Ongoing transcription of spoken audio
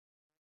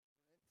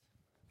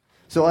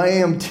So I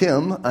am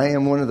Tim. I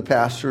am one of the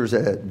pastors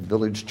at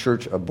Village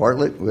Church of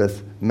Bartlett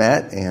with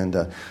Matt,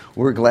 and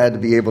we're glad to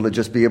be able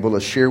to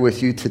share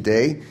with you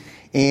today.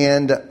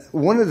 And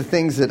one of the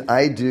things that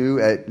I do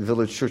at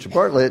Village Church of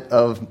Bartlett,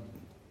 of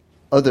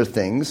other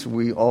things,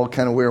 we all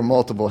kind of wear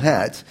multiple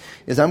hats,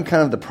 is I'm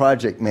kind of the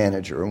project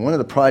manager. And one of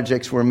the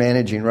projects we're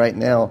managing right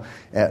now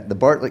at the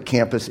Bartlett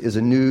campus is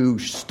a new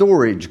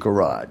storage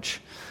garage.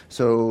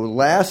 So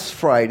last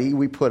Friday,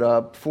 we put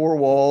up 4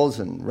 walls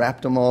and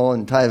wrapped them all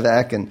in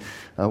Tyvek, and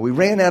we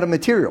ran out of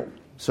material.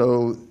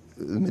 So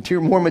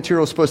more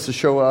material is supposed to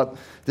show up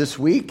this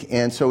week.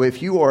 And so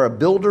if you are a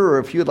builder or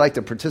if you'd like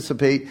to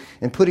participate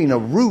in putting a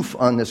roof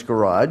on this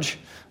garage,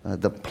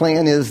 the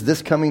plan is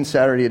this coming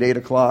Saturday at 8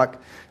 o'clock,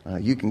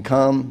 you can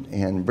come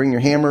and bring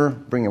your hammer,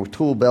 bring a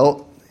tool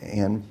belt,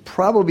 and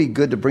probably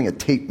good to bring a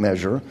tape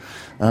measure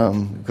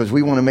because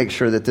we want to make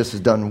sure that this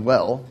is done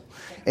well.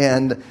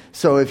 And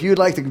so if you'd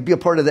like to be a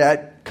part of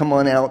that, come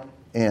on out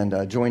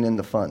and join in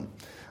the fun.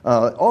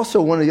 Also,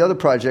 one of the other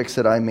projects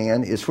that I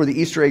man is for the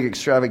Easter egg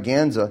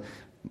extravaganza.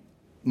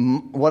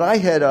 What I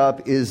head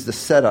up is the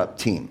setup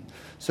team.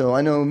 So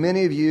I know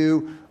many of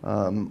you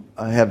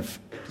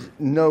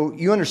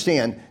you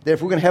understand that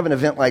if we're going to have an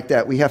event like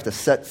that, we have to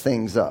set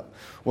things up.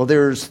 Well,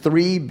 there's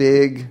 3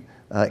 big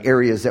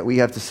areas that we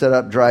have to set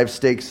up, drive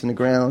stakes in the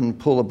ground,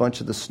 pull a bunch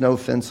of the snow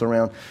fence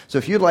around. So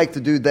if you'd like to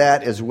do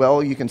that as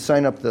well, you can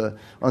sign up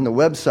on the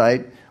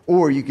website,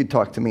 or you could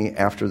talk to me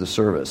after the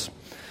service.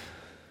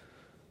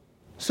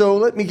 So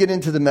let me get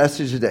into the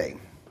message today.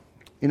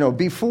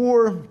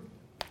 Before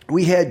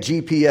we had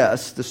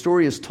GPS, the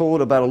story is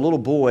told about a little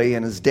boy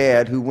and his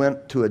dad who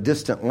went to a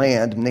distant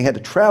land, and they had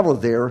to travel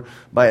there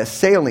by a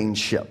sailing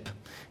ship.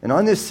 And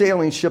on this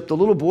sailing ship, the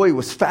little boy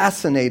was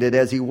fascinated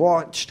as he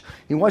watched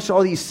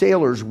all these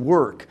sailors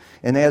work.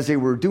 And as they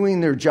were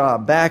doing their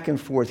job back and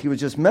forth, he was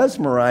just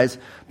mesmerized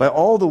by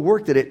all the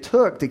work that it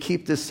took to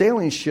keep this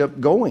sailing ship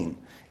going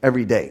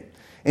every day.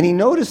 And he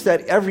noticed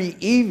that every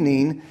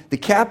evening, the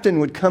captain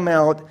would come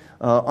out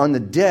on the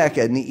deck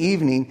in the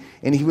evening,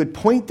 and he would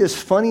point this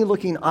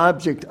funny-looking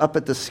object up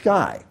at the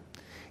sky.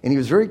 And he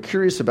was very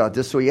curious about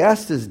this, so he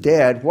asked his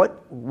dad,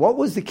 what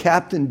was the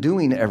captain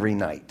doing every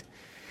night?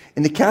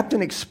 And the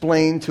captain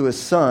explained to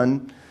his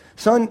son,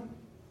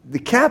 the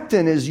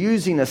captain is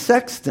using a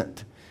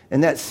sextant,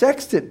 and that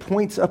sextant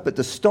points up at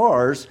the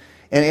stars,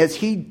 and as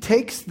he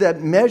takes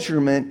that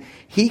measurement,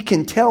 he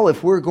can tell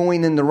if we're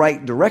going in the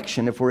right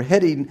direction, if we're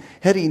heading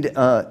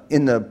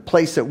in the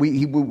place that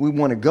we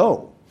want to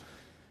go.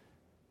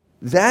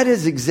 That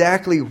is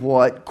exactly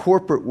what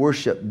corporate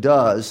worship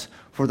does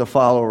for the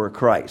follower of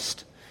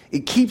Christ.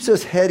 It keeps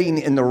us heading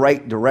in the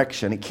right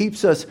direction. It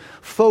keeps us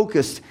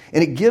focused,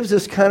 and it gives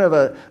us kind of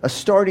a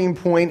starting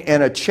point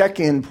and a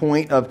check-in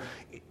point of,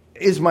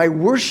 is my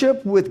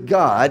worship with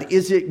God,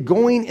 is it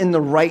going in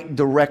the right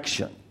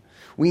direction?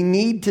 We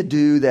need to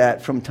do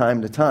that from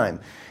time to time.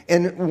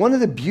 And one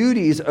of the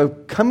beauties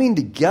of coming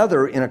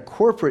together in a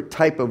corporate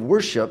type of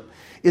worship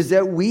is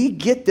that we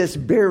get this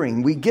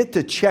bearing. We get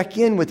to check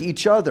in with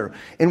each other,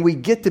 and we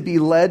get to be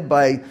led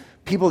by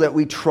people that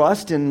we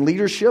trust in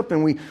leadership,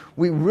 and we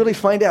really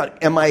find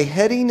out, am I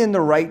heading in the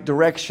right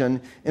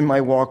direction in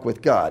my walk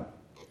with God?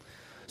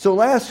 So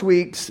last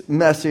week's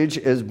message,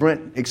 as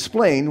Brent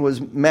explained,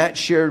 was Matt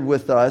shared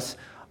with us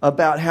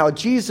about how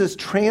Jesus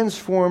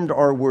transformed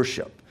our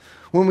worship.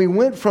 When we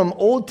went from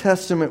Old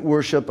Testament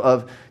worship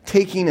of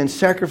taking and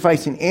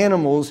sacrificing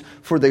animals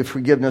for the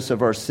forgiveness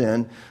of our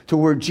sin to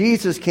where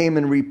Jesus came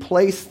and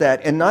replaced that,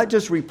 and not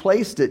just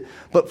replaced it,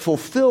 but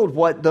fulfilled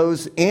what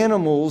those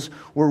animals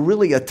were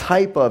really a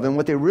type of and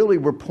what they really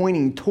were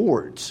pointing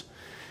towards.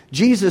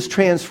 Jesus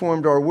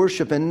transformed our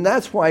worship, and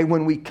that's why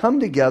when we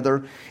come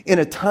together in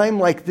a time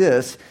like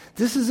this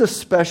is a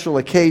special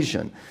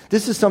occasion.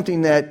 This is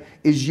something that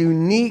is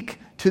unique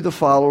to the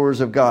followers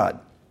of God.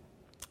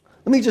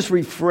 Let me just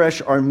refresh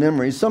our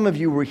memories. Some of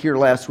you were here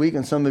last week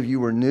and some of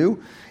you were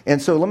new.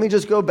 And so let me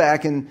just go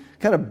back and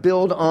kind of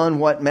build on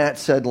what Matt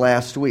said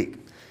last week.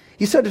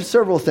 He said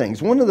several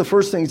things. One of the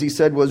first things he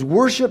said was,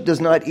 worship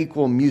does not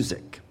equal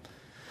music.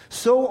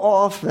 So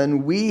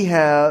often we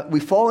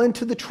fall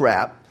into the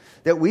trap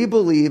that we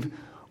believe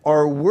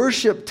our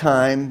worship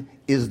time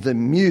is the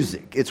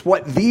music. It's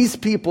what these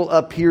people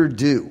up here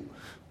do.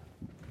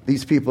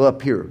 These people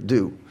up here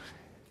do.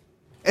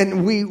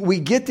 And we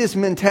get this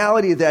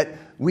mentality that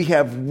we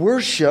have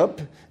worship,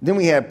 then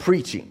we have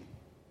preaching.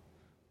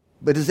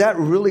 But is that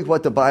really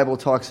what the Bible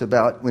talks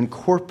about when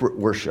corporate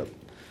worship?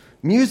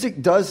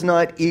 Music does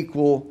not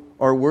equal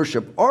our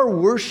worship. Our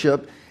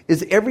worship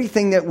is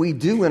everything that we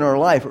do in our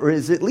life, or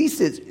is at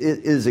least it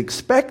is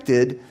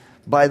expected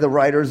by the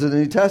writers of the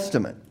New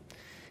Testament.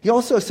 He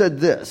also said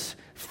this,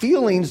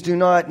 feelings do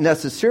not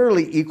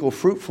necessarily equal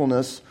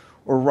fruitfulness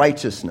or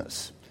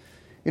righteousness.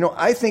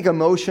 I think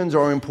emotions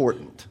are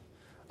important.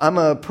 I'm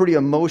a pretty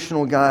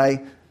emotional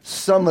guy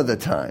some of the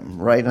time,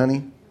 right,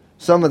 honey?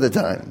 Some of the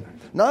time.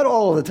 Not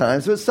all of the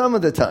times, but some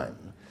of the time.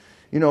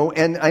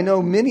 And I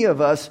know many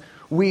of us,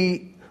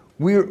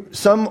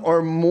 some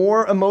are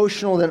more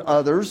emotional than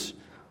others.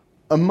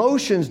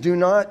 Emotions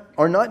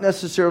are not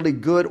necessarily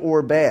good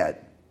or bad,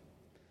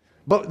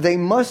 but they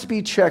must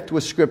be checked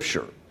with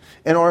Scripture.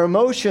 And our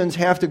emotions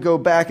have to go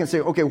back and say,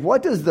 okay,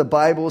 what does the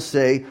Bible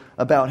say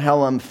about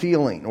how I'm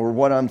feeling or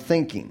what I'm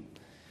thinking?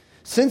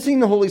 Sensing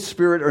the Holy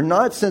Spirit or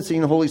not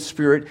sensing the Holy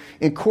Spirit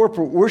in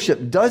corporate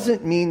worship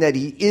doesn't mean that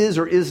He is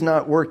or is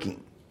not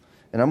working.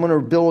 And I'm going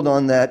to build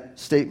on that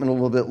statement a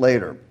little bit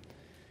later.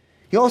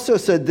 He also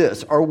said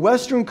this: our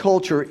Western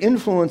culture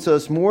influences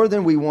us more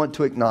than we want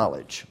to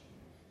acknowledge.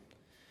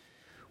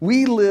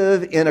 We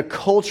live in a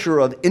culture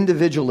of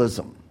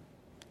individualism.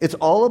 It's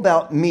all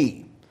about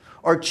me.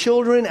 Our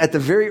children at the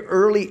very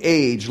early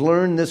age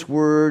learn this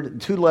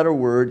word, two-letter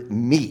word,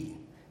 me.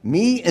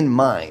 Me and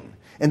mine.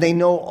 And they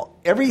know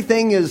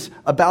everything is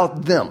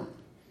about them.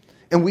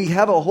 And we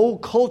have a whole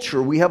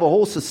culture, we have a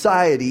whole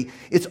society.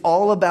 It's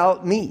all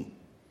about me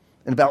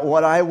and about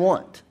what I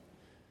want.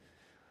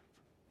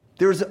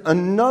 There's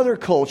another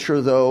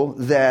culture, though,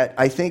 that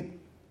I think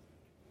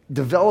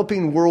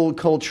developing world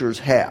cultures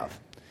have.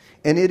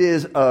 And it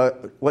is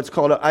what's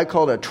called, I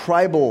call it a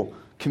tribal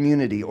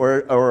community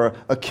or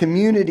a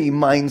community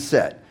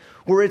mindset,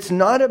 where it's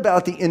not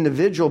about the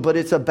individual, but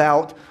it's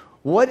about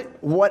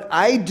what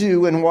I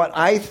do and what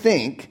I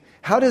think.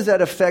 How does that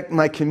affect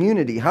my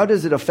community? How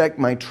does it affect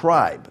my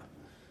tribe?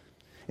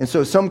 And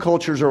so some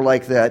cultures are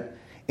like that,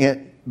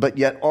 but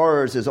yet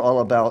ours is all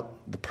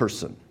about the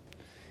person.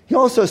 He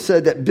also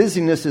said that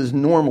busyness is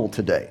normal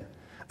today.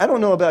 I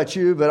don't know about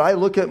you, but I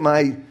look at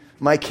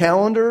my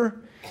calendar,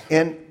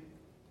 and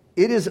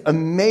it is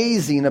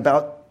amazing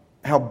about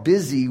how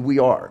busy we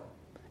are.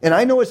 And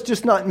I know it's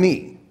just not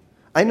me.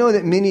 I know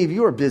that many of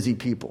you are busy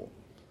people.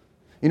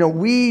 You know,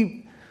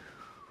 we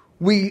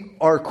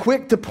are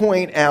quick to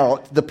point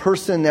out the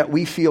person that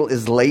we feel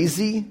is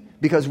lazy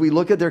because we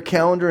look at their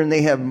calendar and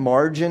they have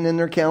margin in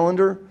their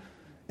calendar.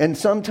 And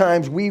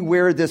sometimes we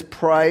wear this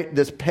badge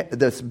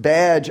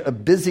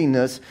of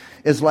busyness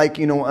as like,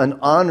 an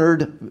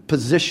honored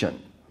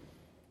position.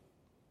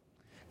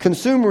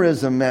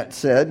 Consumerism, Matt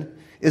said,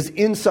 is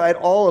inside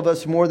all of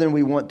us more than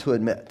we want to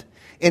admit.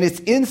 And it's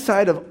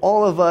inside of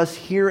all of us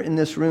here in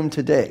this room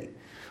today.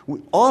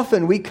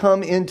 Often we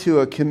come into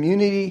a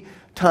community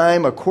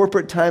time, a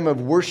corporate time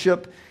of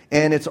worship,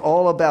 and it's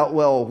all about,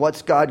 well,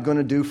 what's God going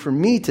to do for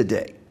me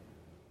today?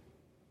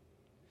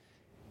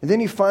 And then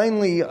he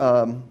finally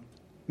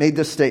made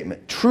this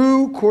statement: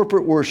 true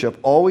corporate worship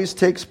always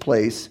takes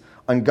place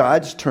on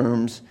God's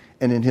terms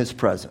and in His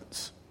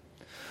presence.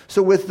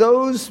 So with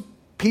those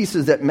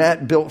pieces that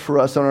Matt built for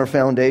us on our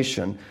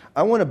foundation,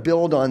 I want to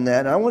build on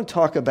that, and I want to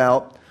talk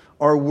about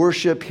our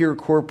worship here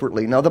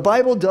corporately. Now, the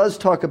Bible does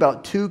talk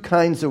about two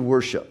kinds of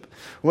worship,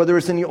 whether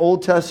it's in the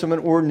Old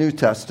Testament or New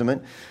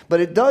Testament,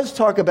 but it does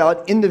talk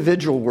about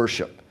individual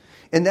worship.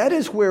 And that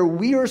is where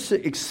we are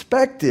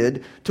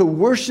expected to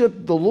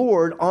worship the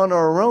Lord on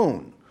our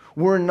own.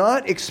 We're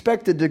not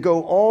expected to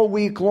go all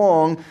week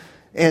long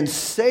and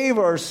save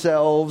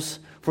ourselves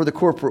for the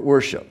corporate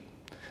worship.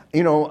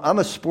 I'm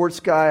a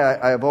sports guy.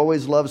 I've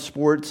always loved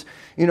sports.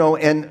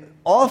 And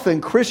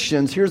often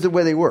Christians, here's the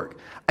way they work.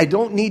 I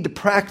don't need to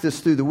practice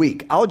through the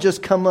week. I'll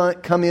just come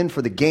in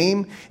for the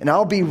game, and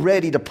I'll be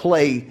ready to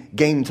play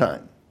game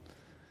time.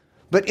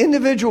 But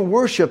individual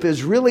worship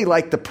is really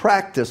like the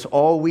practice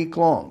all week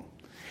long.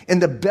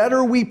 And the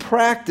better we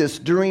practice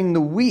during the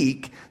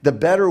week, the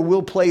better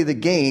we'll play the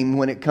game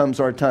when it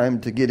comes our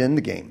time to get in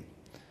the game.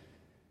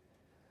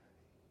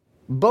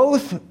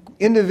 Both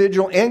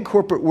individual and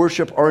corporate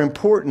worship are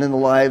important in the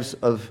lives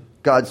of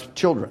God's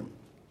children.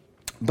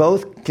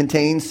 Both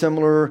contain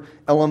similar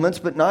elements,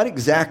 but not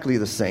exactly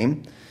the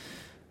same.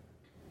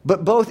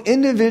 But both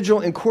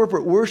individual and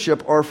corporate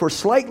worship are for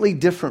slightly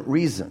different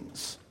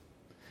reasons.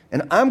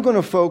 And I'm going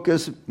to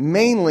focus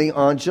mainly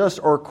on just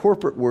our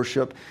corporate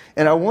worship.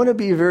 And I want to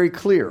be very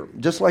clear,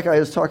 just like I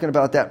was talking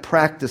about that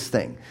practice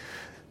thing.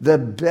 The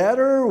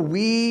better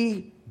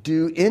we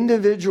do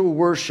individual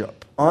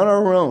worship on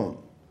our own,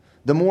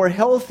 the more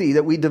healthy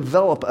that we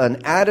develop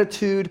an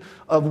attitude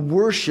of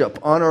worship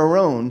on our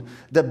own,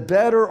 the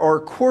better our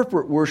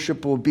corporate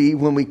worship will be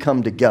when we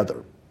come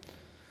together.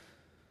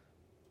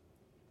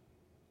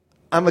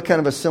 I'm a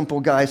kind of a simple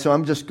guy, so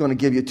I'm just going to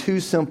give you two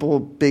simple,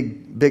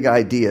 big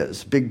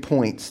ideas, big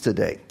points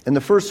today. And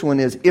the first one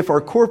is, if our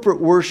corporate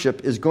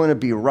worship is going to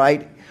be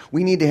right,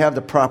 we need to have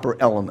the proper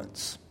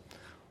elements.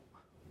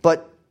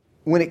 But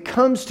when it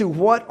comes to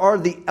what are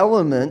the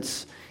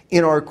elements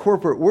in our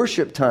corporate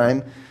worship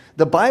time,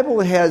 the Bible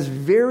has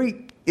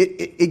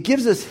it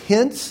gives us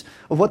hints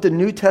of what the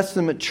New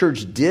Testament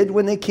church did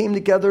when they came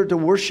together to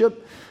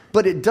worship,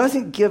 but it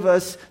doesn't give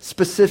us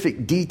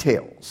specific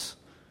details.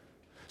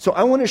 So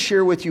I want to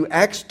share with you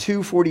Acts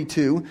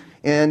 2:42,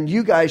 and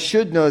you guys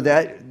should know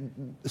that.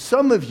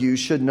 Some of you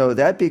should know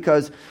that,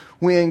 because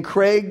when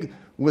Craig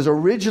was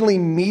originally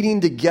meeting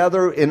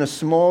together in a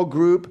small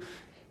group,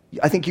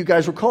 I think you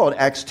guys recall it,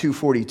 Acts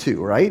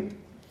 2:42, right?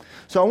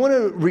 So I want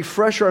to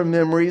refresh our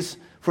memories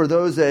for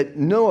those that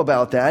know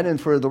about that,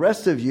 and for the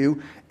rest of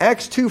you,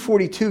 Acts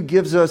 2:42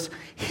 gives us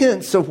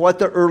hints of what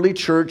the early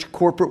church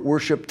corporate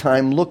worship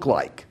time looked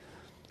like.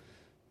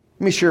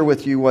 Let me share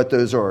with you what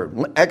those are.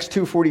 Acts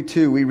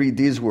 2:42, we read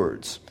these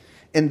words.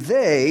 And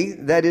they,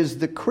 that is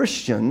the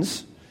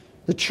Christians,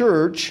 the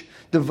church,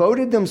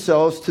 devoted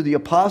themselves to the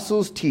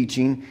apostles'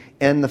 teaching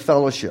and the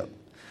fellowship,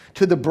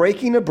 to the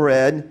breaking of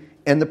bread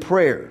and the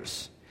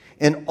prayers.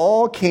 And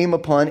all came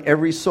upon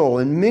every soul.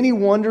 And many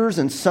wonders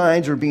and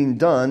signs were being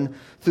done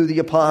through the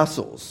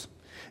apostles.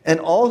 And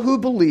all who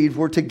believed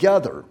were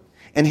together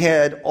and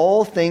had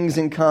all things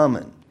in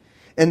common.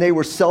 And they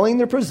were selling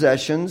their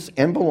possessions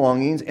and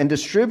belongings and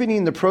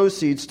distributing the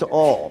proceeds to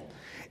all,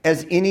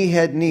 as any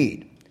had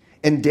need.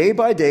 And day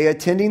by day,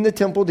 attending the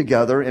temple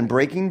together and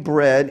breaking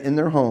bread in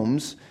their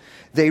homes,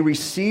 they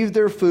received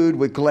their food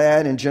with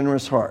glad and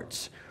generous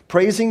hearts,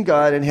 praising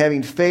God and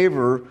having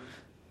favor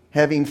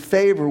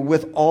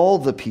with all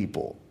the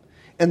people.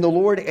 And the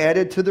Lord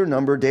added to their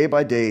number day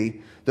by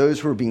day those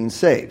who were being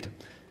saved.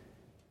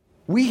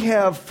 We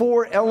have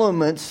four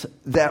elements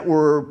that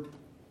were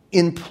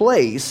in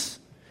place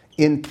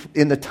in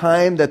the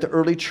time that the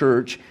early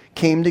church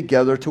came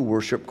together to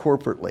worship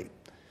corporately.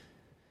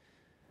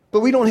 But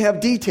we don't have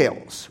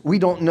details. We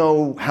don't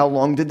know how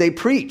long did they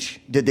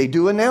preach. Did they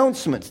do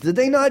announcements? Did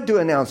they not do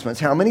announcements?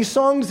 How many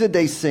songs did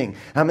they sing?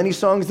 How many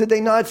songs did they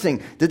not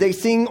sing? Did they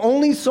sing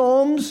only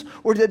psalms,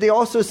 or did they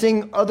also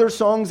sing other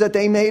songs that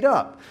they made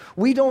up?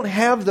 We don't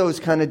have those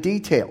kind of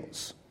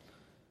details.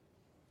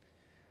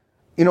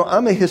 You know,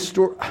 I'm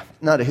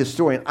not a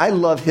historian. I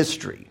love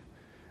history.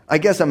 I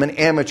guess I'm an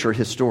amateur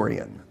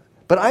historian.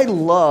 But I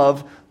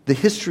love the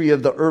history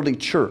of the early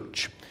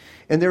church.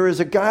 And there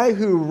is a guy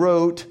who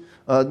wrote,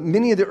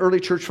 many of the early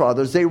church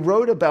fathers, they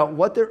wrote about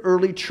what the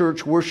early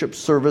church worship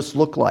service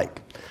looked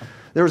like.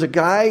 There was a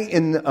guy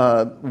in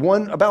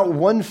about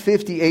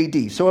 150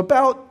 AD, so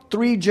about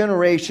 3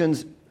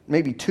 generations,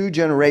 maybe 2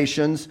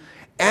 generations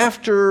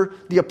after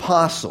the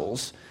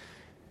apostles,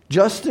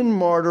 Justin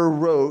Martyr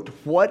wrote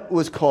what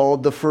was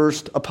called the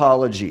first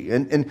apology.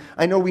 And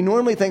I know we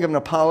normally think of an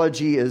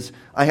apology as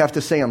I have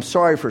to say I'm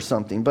sorry for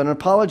something, but an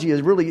apology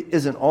really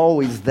isn't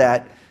always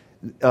that.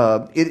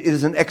 It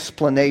is an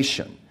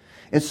explanation.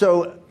 And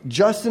so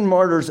Justin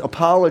Martyr's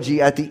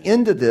apology, at the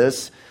end of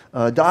this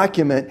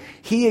document,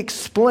 he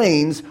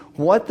explains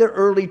what the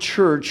early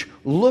church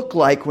looked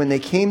like when they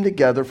came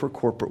together for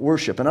corporate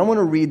worship. And I want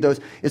to read those.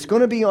 It's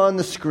going to be on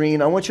the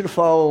screen. I want you to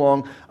follow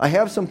along. I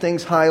have some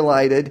things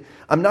highlighted.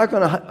 I'm not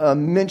going to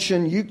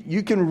mention,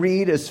 you can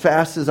read as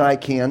fast as I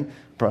can,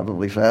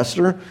 probably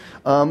faster.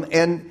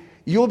 And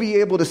you'll be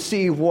able to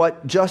see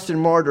what Justin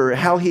Martyr,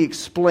 how he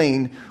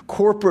explained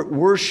corporate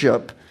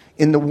worship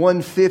in the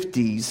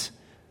 150s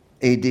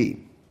AD.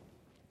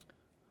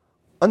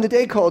 On the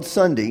day called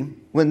Sunday,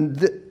 when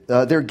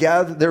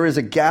there is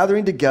a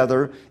gathering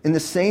together in the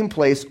same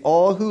place,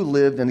 all who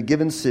lived in a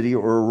given city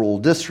or a rural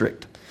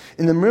district,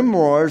 in the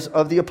memoirs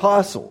of the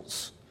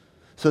apostles.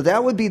 So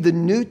that would be the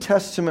New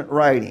Testament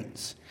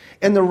writings,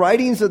 and the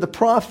writings of the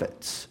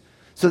prophets.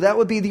 So that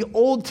would be the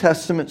Old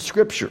Testament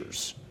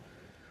scriptures,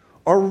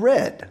 are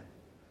read.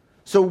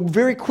 So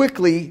very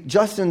quickly,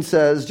 Justin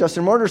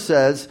Martyr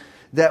says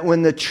that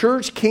when the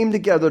church came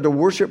together to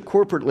worship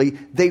corporately,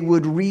 they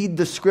would read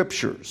the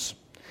scriptures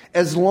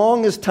as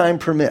long as time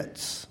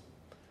permits.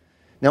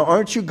 Now,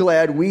 aren't you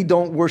glad we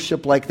don't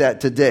worship like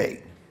that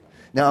today?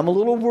 Now, I'm a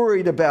little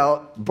worried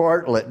about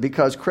Bartlett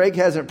because Craig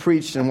hasn't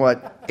preached in,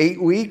 8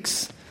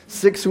 weeks?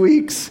 6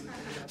 weeks?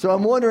 So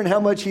I'm wondering how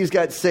much he's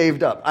got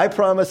saved up. I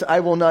promise I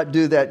will not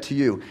do that to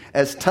you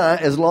as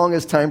long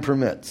as time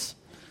permits.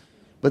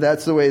 But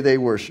that's the way they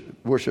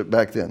worship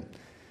back then.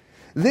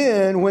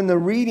 Then, when the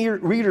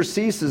reader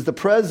ceases, the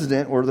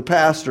president or the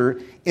pastor,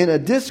 in a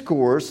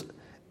discourse,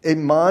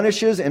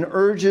 admonishes and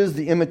urges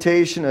the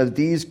imitation of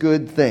these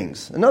good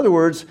things. In other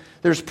words,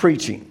 there's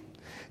preaching.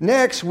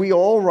 Next, we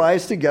all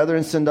rise together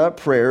and send up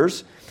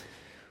prayers.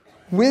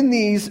 When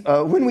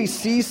we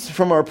cease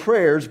from our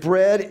prayers,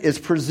 bread is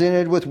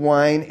presented with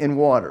wine and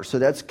water. So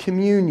that's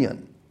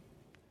communion.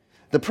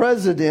 The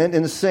president,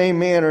 in the same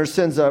manner,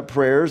 sends up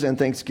prayers and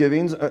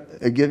thanksgivings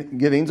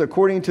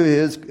according to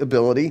his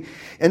ability,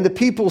 and the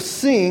people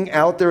sing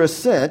out their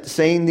assent,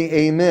 saying the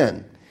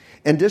Amen.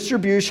 And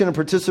distribution and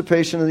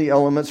participation of the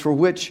elements for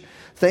which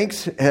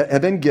thanks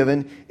have been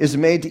given is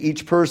made to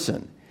each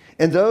person.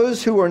 And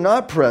those who are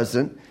not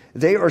present,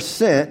 they are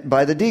sent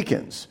by the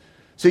deacons.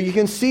 So you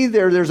can see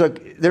there's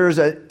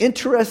an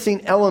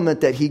interesting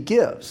element that he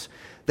gives,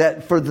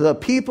 that for the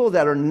people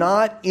that are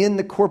not in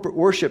the corporate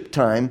worship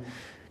time,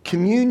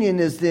 communion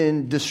is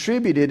then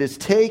distributed, it's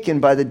taken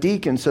by the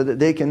deacons so that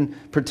they can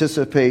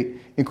participate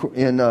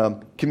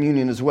in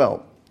communion as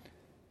well.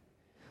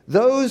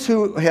 Those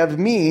who have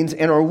means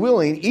and are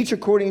willing, each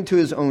according to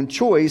his own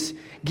choice,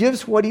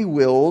 gives what he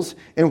wills,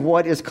 and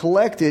what is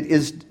collected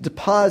is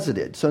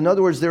deposited. So in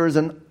other words, there is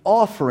an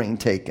offering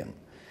taken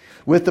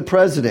with the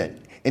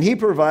president, and he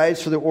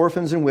provides for the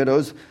orphans and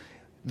widows,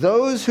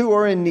 those who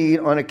are in need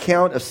on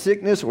account of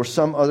sickness or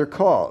some other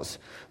cause,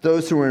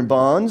 those who are in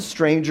bonds,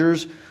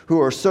 strangers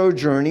who are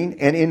sojourning,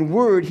 and in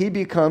word he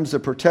becomes the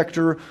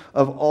protector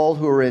of all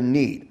who are in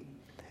need.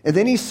 And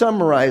then he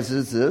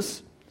summarizes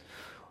this.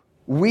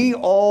 We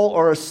all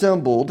are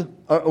assembled.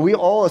 We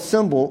all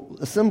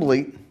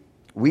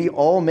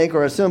make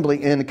our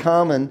assembly in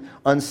common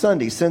on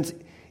Sunday, since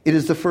it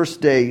is the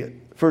first day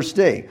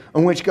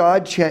on which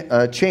God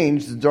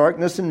changed the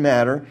darkness and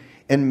matter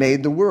and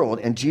made the world.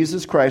 And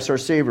Jesus Christ, our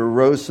Savior,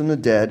 rose from the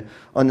dead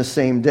on the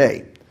same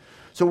day.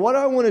 So what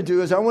I want to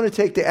do is I want to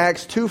take the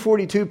Acts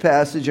 2:42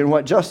 passage and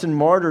what Justin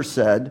Martyr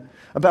said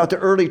about the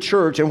early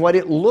church and what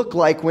it looked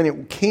like when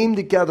it came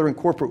together in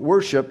corporate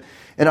worship,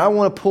 and I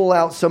want to pull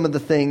out some of the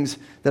things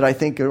that I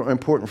think are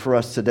important for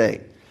us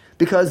today.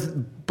 Because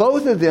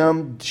both of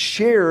them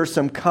share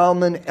some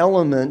common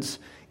elements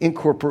in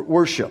corporate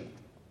worship.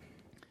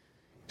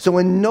 So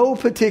in no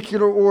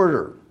particular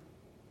order,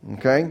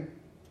 okay?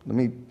 Let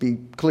me be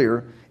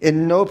clear.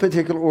 In no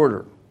particular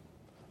order.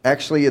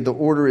 Actually, the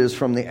order is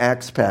from the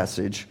Acts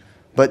passage,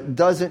 but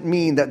doesn't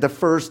mean that the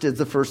first is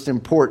the first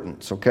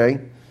importance, okay?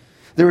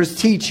 There is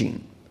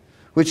teaching,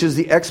 which is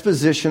the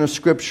exposition of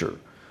Scripture.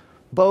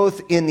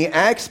 Both in the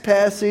Acts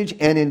passage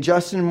and in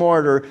Justin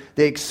Martyr,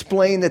 they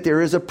explain that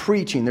there is a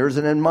preaching, there is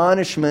an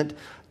admonishment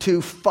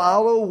to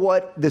follow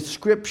what the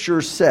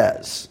Scripture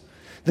says.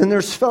 Then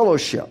there's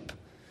fellowship.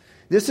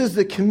 This is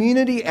the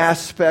community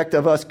aspect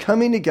of us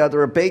coming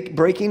together,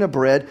 breaking of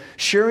bread,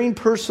 sharing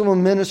personal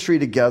ministry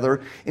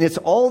together, and it's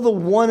all the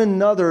one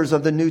another's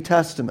of the New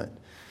Testament.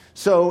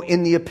 So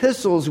in the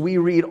epistles, we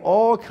read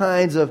all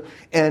kinds of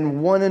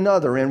and one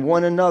another, and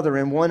one another,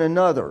 and one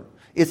another.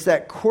 It's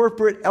that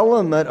corporate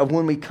element of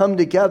when we come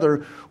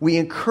together, we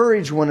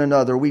encourage one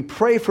another, we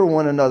pray for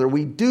one another,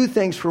 we do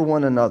things for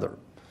one another.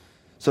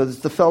 So it's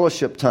the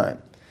fellowship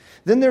time.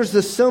 Then there's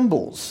the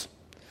symbols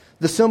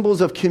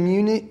of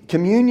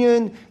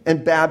communion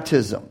and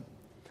baptism.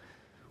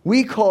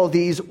 We call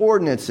these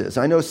ordinances.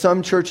 I know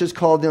some churches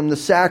call them the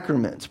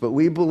sacraments, but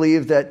we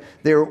believe that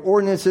they are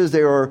ordinances,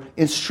 they are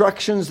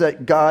instructions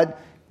that God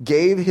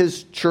gave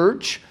His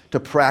church to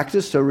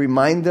practice, to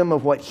remind them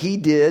of what He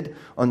did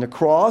on the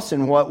cross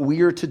and what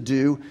we are to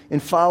do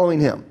in following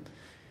Him.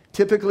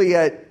 Typically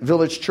at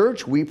Village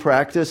Church, we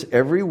practice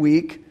every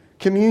week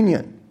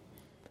communion.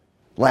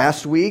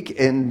 Last week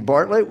in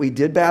Bartlett, we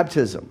did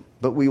baptism.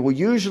 But we will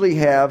usually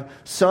have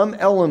some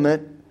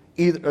element,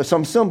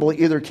 some symbol,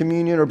 either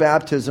communion or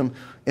baptism,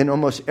 in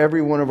almost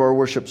every one of our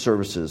worship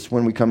services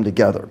when we come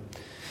together.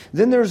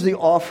 Then there's the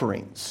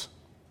offerings.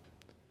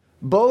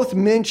 Both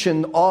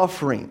mention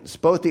offerings,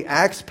 both the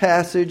Acts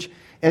passage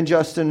and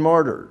Justin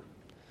Martyr.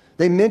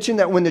 They mention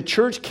that when the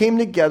church came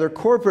together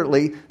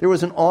corporately, there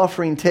was an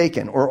offering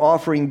taken or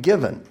offering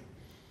given.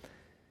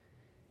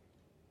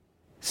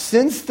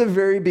 Since the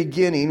very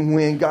beginning,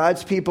 when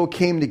God's people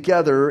came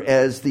together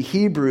as the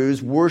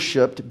Hebrews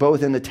worshiped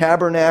both in the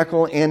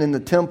tabernacle and in the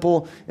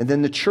temple, and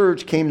then the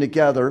church came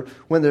together,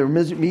 when they were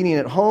meeting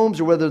at homes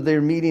or whether they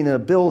were meeting in a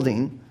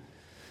building,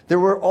 there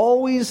were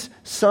always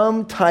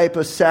some type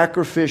of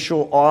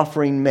sacrificial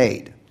offering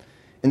made.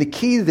 And the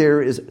key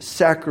there is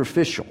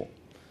sacrificial.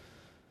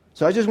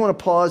 So I just want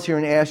to pause here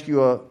and ask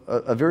you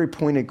a very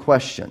pointed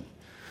question.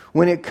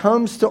 When it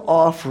comes to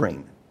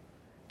offering,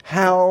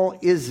 how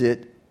is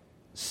it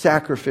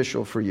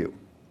sacrificial for you?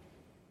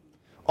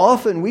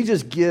 Often we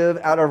just give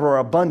out of our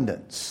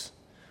abundance.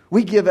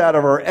 We give out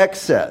of our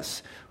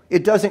excess.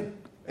 It doesn't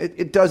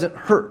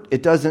hurt.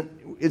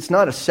 It's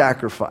not a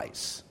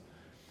sacrifice.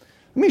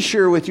 Let me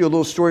share with you a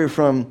little story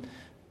from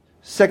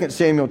 2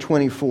 Samuel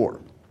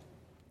 24.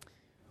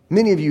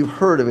 Many of you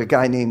heard of a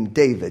guy named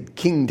David,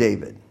 King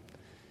David.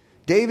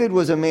 David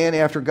was a man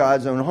after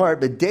God's own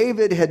heart, but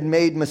David had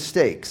made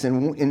mistakes.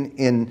 And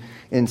in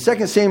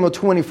 2 Samuel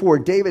 24,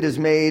 David has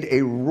made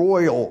a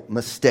royal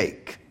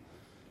mistake,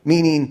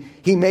 meaning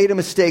he made a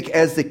mistake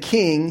as the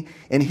king,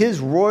 and his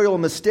royal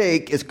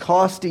mistake is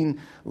costing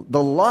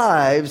the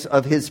lives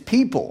of his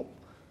people.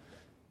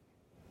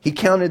 He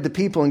counted the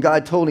people, and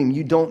God told him,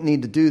 you don't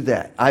need to do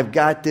that. I've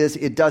got this.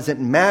 It doesn't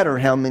matter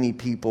how many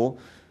people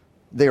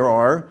there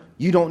are.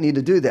 You don't need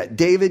to do that.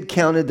 David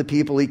counted the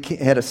people. He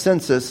had a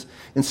census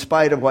in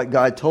spite of what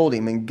God told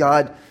him. And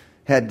God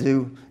had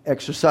to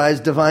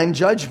exercise divine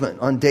judgment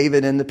on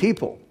David and the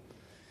people.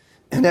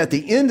 And at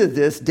the end of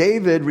this,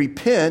 David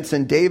repents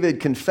and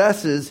David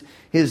confesses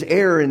his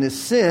error and his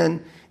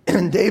sin.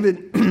 And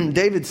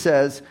David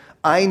says,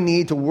 I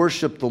need to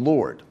worship the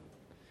Lord.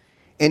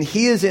 And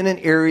he is in an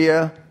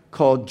area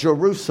called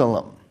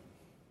Jerusalem.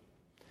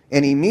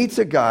 And he meets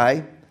a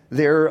guy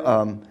there,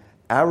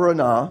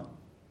 Araunah.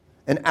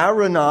 And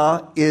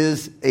Araunah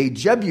is a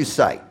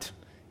Jebusite.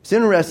 It's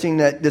interesting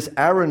that this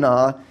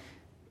Araunah,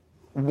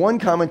 one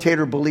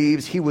commentator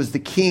believes he was the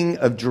king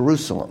of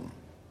Jerusalem.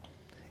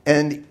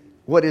 And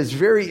what is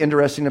very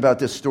interesting about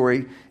this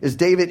story is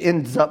David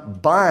ends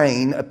up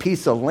buying a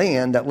piece of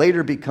land that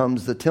later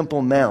becomes the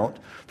Temple Mount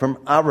from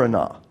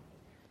Araunah.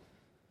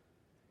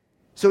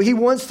 So he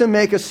wants to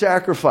make a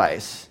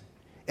sacrifice.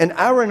 And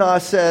Araunah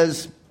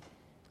says,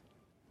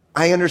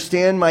 I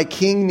understand my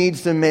king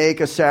needs to make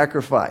a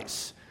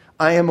sacrifice.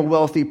 I am a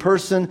wealthy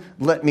person.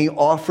 Let me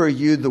offer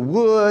you the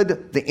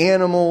wood, the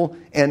animal,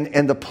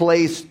 and the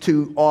place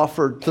to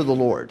offer to the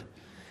Lord.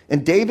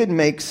 And David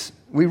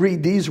we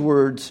read these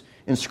words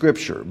in in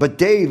Scripture. But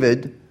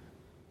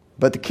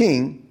the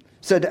king,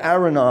 said to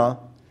Araunah,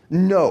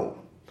 "No,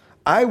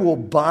 I will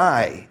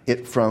buy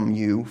it from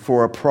you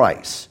for a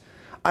price.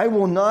 I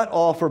will not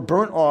offer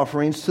burnt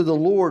offerings to the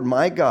Lord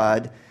my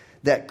God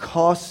that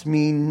costs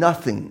me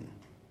nothing."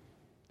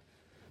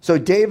 So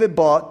David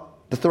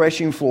bought the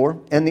threshing floor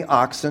and the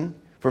oxen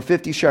for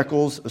 50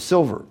 shekels of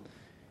silver.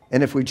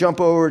 And if we were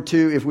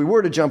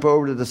to jump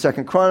over to the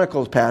 2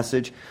 Chronicles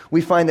passage,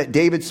 we find that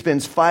David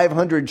spends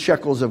 500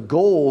 shekels of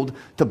gold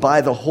to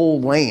buy the whole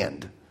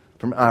land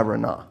from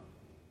Araunah.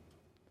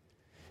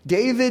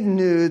 David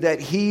knew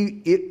that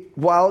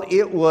while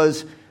it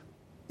was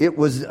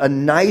a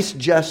nice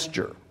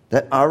gesture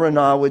that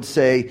Araunah would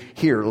say,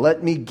 "Here,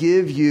 let me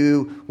give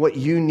you what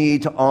you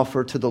need to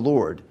offer to the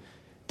Lord,"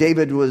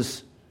 David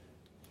was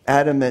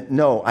adamant,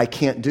 "No, I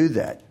can't do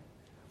that."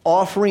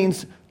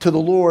 Offerings to the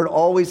Lord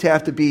always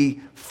have to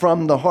be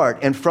from the heart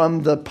and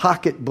from the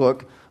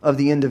pocketbook of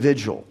the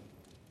individual.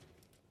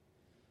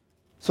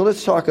 So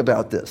let's talk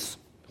about this.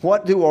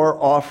 What do our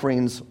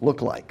offerings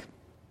look like?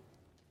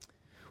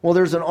 Well,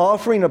 there's an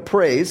offering of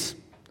praise,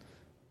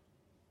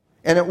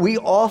 and we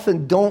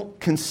often don't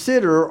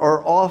consider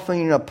our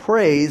offering of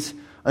praise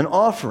an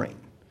offering,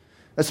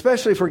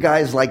 especially for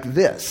guys like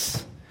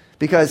this,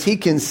 because he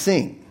can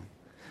sing.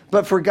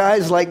 But for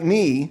guys like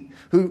me,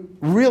 who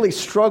really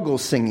struggle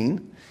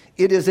singing,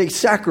 it is a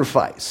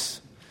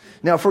sacrifice.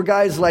 Now, for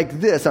guys like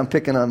this, I'm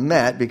picking on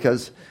Matt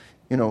because,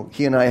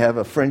 he and I have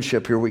a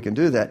friendship here, we can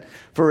do that.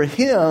 For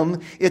him,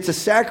 it's a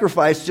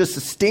sacrifice just to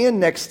stand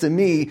next to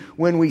me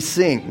when we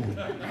sing.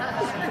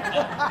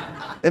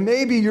 And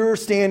maybe you're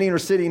standing or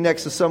sitting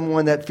next to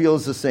someone that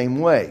feels the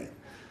same way.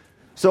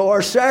 So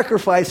our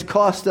sacrifice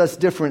costs us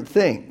different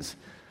things.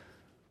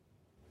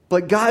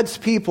 But God's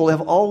people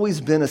have always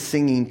been a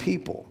singing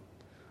people.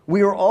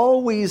 We are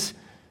always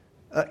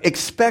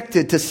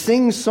expected to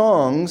sing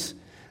songs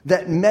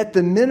that met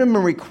the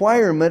minimum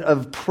requirement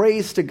of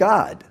praise to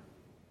God.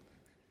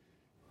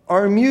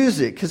 Our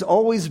music has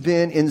always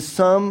been in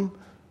some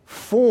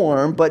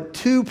form, but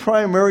two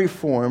primary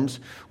forms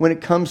when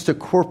it comes to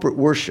corporate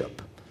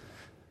worship.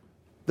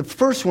 The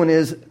first one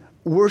is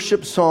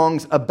worship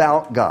songs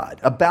about God,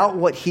 about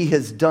what He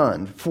has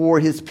done for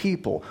His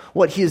people,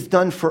 what He has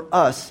done for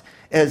us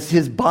as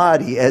His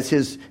body, as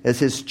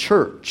His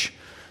church.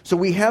 So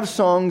we have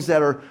songs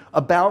that are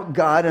about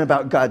God and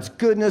about God's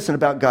goodness and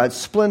about God's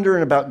splendor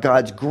and about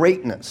God's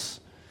greatness.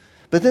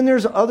 But then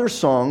there's other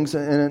songs,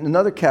 and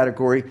another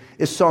category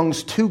is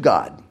songs to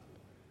God.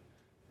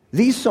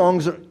 These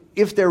songs,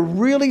 if they're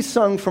really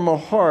sung from a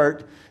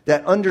heart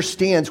that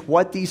understands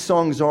what these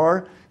songs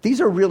are, these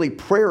are really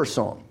prayer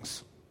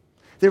songs.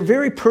 They're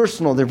very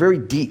personal, they're very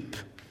deep.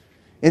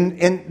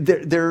 And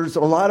there's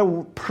a lot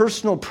of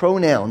personal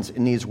pronouns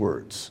in these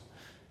words.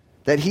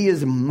 That He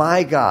is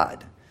my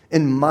God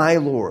and my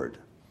Lord.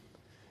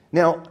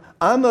 Now,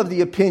 I'm of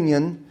the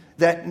opinion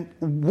that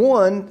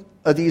one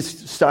of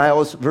these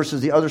styles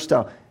versus the other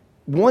style,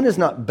 one is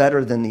not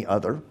better than the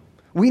other.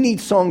 We need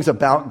songs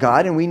about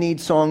God and we need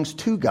songs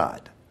to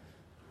God.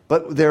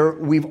 But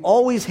we've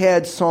always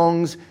had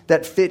songs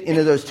that fit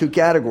into those two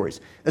categories.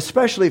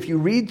 Especially if you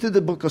read through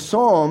the book of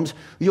Psalms,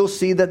 you'll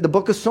see that the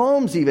book of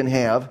Psalms even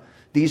have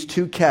these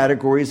two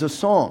categories of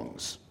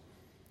songs.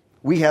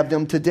 We have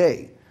them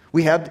today.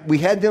 We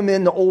had them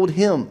in the old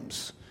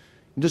hymns.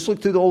 Just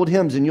look through the old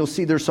hymns and you'll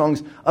see there's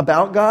songs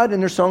about God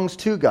and there's songs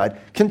to God.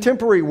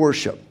 Contemporary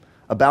worship,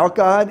 about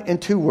God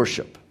and to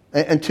worship,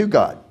 and to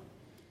God.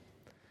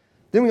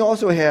 Then we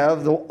also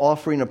have the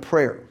offering of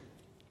prayer.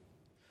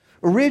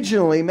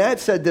 Originally, Matt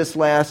said this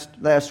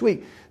last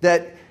week,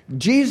 that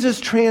Jesus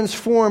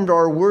transformed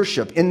our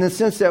worship in the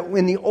sense that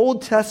in the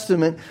Old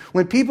Testament,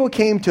 when people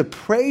came to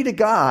pray to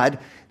God,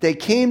 they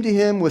came to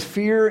Him with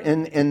fear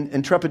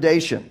and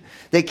trepidation.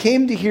 They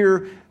came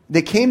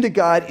to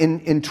God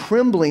in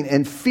trembling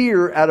and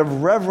fear out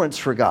of reverence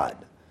for God.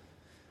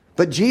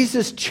 But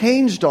Jesus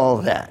changed all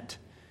that.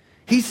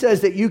 He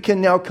says that you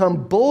can now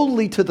come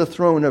boldly to the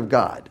throne of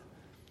God.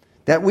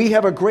 That we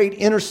have a great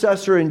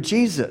intercessor in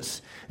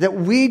Jesus. That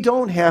we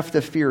don't have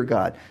to fear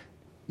God.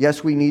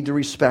 Yes, we need to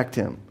respect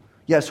Him.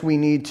 Yes, we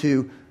need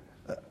to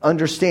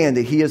understand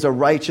that He is a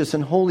righteous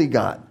and holy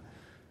God.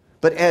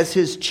 But as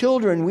His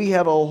children, we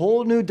have a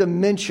whole new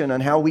dimension on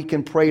how we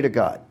can pray to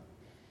God.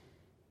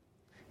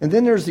 And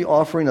then there's the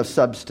offering of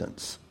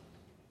substance.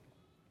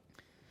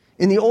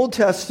 In the Old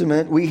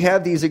Testament, we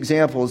have these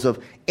examples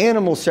of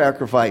animal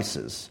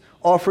sacrifices,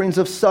 offerings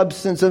of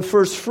substance and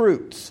first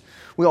fruits.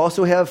 We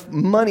also have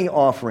money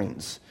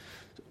offerings.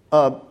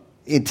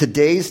 In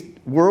today's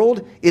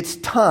world, it's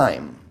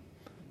time.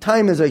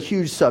 Time is a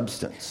huge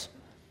substance.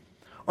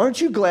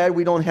 Aren't you glad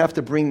we don't have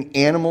to bring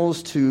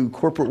animals to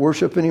corporate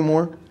worship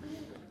anymore?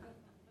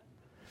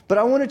 But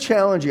I want to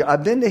challenge you.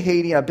 I've been to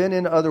Haiti. I've been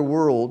in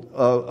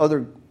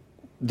other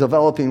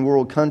developing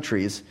world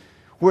countries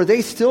where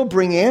they still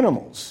bring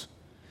animals.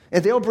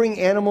 And they'll bring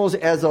animals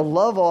as a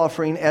love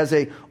offering, as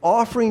an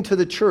offering to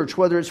the church,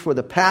 whether it's for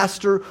the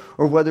pastor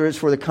or whether it's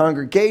for the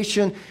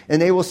congregation.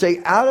 And they will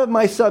say, out of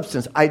my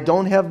substance, I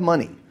don't have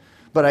money,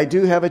 but I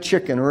do have a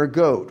chicken or a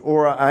goat,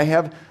 or I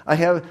have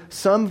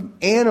some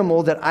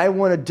animal that I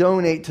want to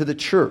donate to the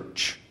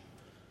church.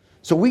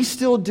 So we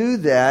still do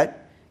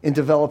that in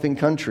developing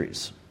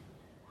countries.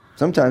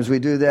 Sometimes we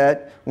do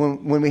that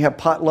when we have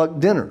potluck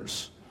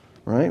dinners,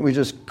 right? We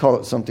just call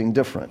it something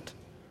different.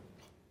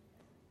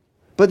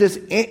 But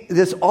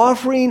this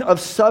offering of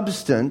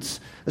substance,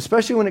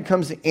 especially when it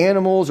comes to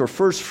animals or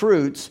first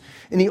fruits,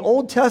 in the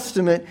Old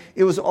Testament,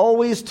 it was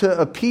always to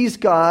appease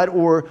God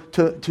or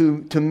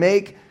to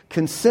make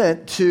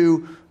consent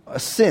to a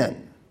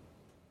sin.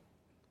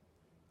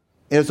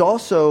 It was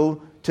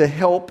also to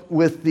help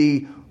with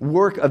the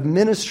work of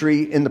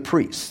ministry in the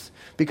priests.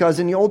 Because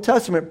in the Old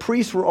Testament,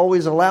 priests were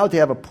always allowed to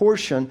have a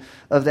portion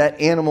of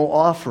that animal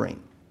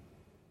offering.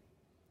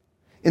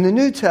 In the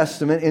New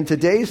Testament, in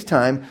today's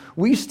time,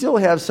 we still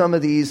have some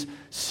of these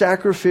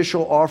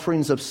sacrificial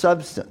offerings of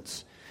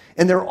substance.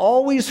 And they're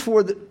always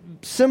for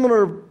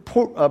similar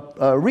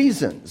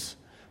reasons,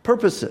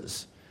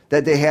 purposes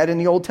that they had in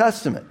the Old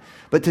Testament.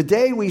 But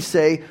today we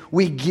say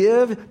we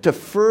give to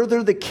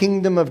further the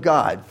kingdom of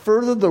God,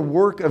 further the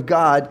work of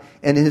God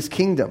and His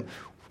kingdom,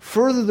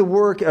 further the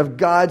work of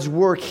God's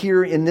work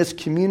here in this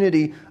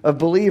community of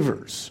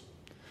believers.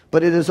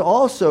 But it is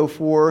also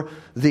for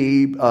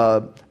the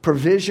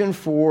provision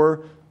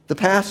for the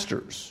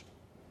pastors,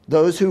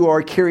 those who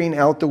are carrying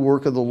out the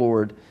work of the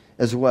Lord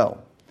as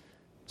well.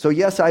 So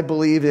yes, I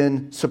believe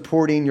in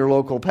supporting your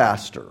local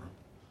pastor.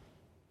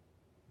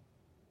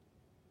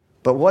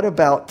 But what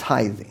about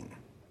tithing?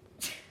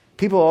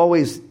 People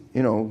always,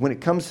 when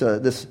it comes to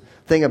this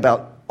thing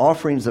about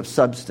offerings of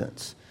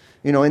substance,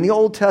 in the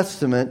Old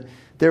Testament,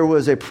 there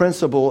was a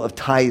principle of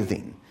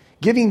tithing,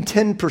 giving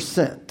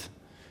 10%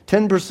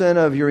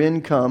 of your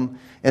income,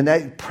 and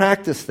that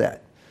practice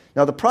that.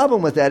 Now, the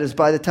problem with that is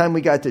by the time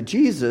we got to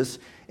Jesus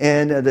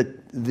and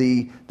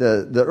the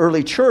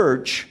early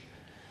church,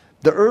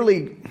 the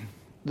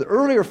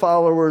earlier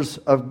followers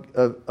of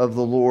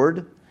the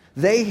Lord,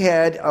 they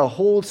had a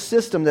whole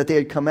system that they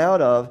had come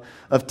out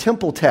of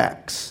temple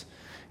tax.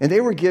 And they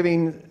were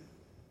giving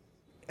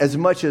as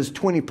much as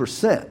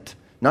 20%,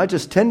 not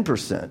just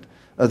 10%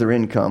 of their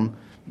income,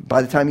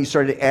 by the time you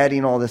started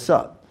adding all this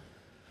up.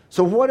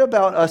 So what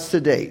about us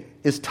today?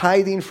 Is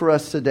tithing for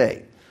us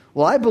today?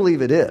 Well, I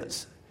believe it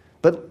is.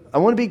 But I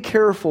want to be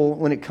careful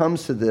when it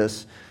comes to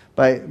this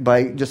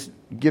by just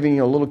giving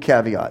you a little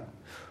caveat.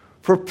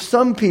 For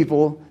some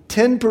people,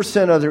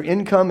 10% of their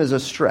income is a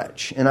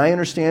stretch. And I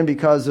understand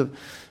because of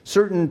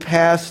certain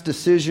past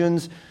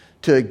decisions,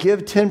 to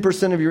give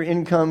 10% of your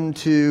income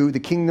to the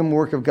kingdom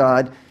work of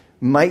God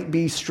might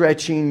be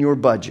stretching your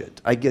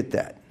budget. I get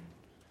that.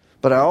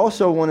 But I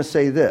also want to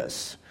say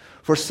this.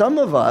 For some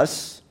of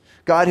us,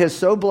 God has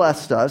so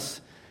blessed us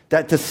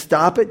that to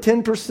stop at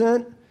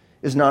 10%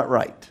 is not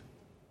right.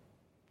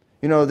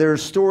 There are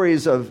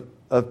stories of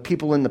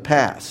people in the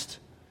past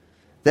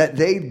that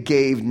they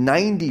gave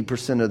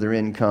 90% of their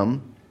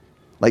income,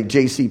 like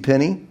J.C.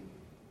 Penney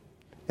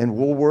and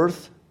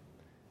Woolworth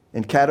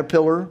and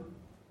Caterpillar.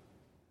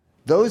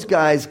 Those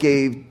guys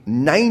gave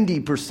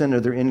 90%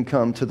 of their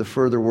income to the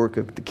further work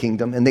of the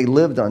kingdom, and they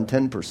lived on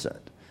 10%.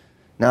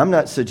 Now, I'm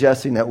not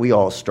suggesting that we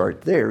all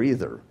start there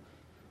either.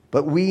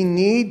 But we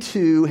need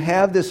to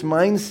have this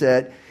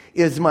mindset,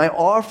 is my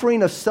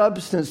offering of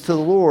substance to the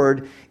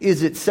Lord,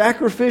 is it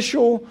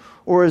sacrificial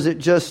or is it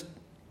just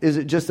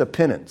a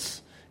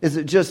penance? Is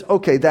it just,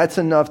 okay, that's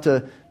enough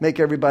to make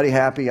everybody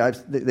happy?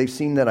 They've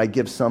seen that I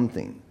give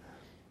something.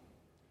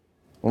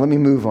 Well, let me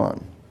move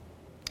on,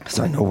 because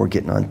I know we're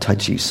getting on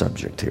touchy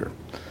subject here.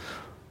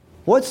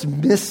 What's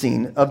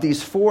missing of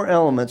these four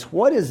elements?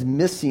 What is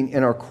missing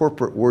in our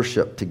corporate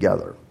worship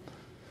together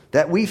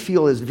that we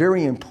feel is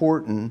very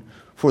important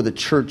for the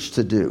church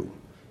to do?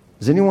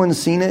 Has anyone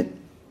seen it?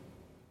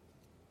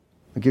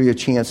 I'll give you a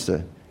chance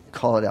to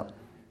call it out.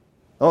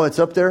 Oh, it's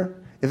up there?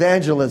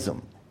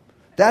 Evangelism.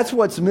 That's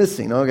what's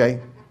missing, okay?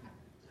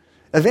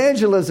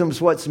 Evangelism is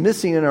what's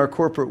missing in our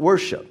corporate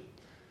worship.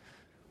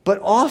 But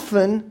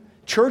often,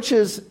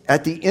 churches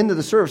at the end of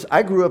the service,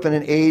 I grew up in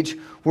an age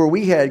where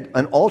we had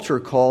an altar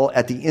call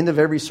at the end of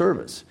every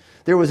service.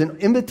 There was an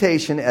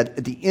invitation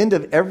at the end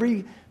of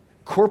every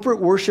corporate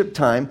worship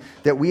time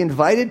that we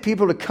invited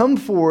people to come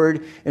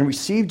forward and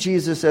receive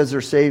Jesus as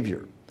their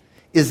Savior.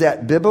 Is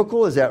that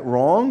biblical? Is that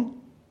wrong?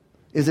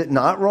 Is it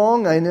not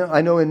wrong? I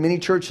know in many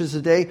churches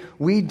today,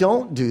 we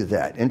don't do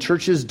that, and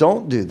churches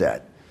don't do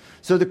that.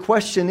 So the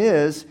question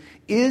is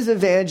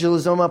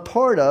evangelism a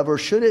part of, or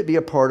should it be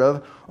a part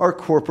of, our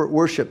corporate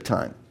worship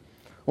time?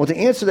 Well, to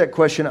answer that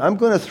question, I'm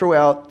going to throw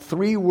out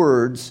three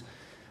words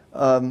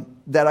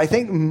that I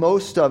think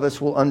most of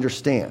us will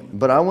understand.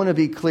 But I want to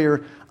be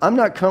clear, I'm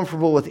not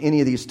comfortable with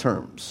any of these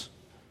terms.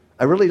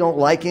 I really don't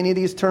like any of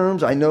these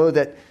terms. I know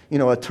that,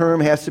 a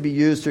term has to be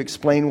used to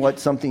explain what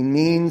something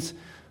means,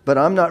 but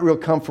I'm not real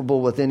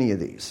comfortable with any of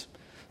these.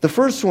 The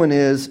first one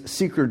is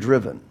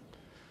seeker-driven.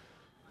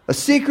 A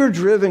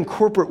seeker-driven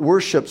corporate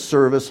worship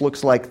service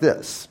looks like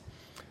this.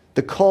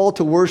 The call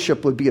to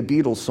worship would be a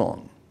Beatles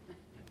song,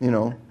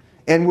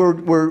 And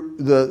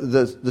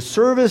the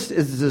service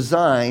is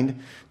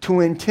designed to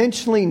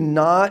intentionally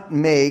not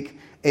make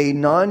a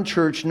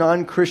non-church,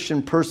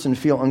 non-Christian person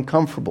feel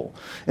uncomfortable.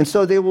 And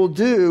so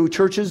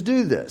churches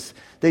do this.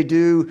 They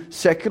do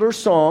secular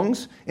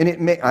songs,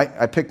 and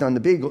I picked on the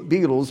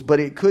Beatles, but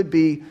it could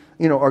be,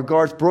 our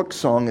Garth Brooks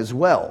song as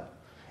well.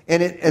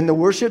 And the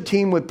worship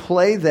team would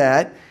play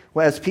that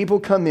as people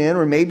come in,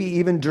 or maybe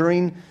even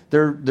during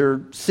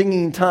their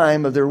singing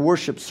time of their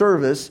worship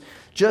service,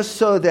 just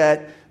so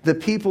that the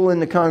people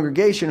in the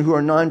congregation who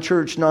are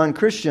non-church,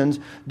 non-Christians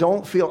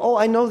don't feel, oh,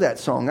 I know that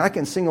song. I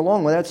can sing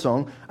along with that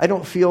song. I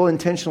don't feel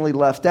intentionally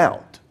left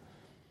out.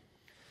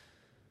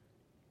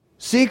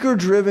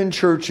 Seeker-driven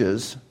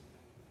churches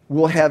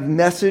will have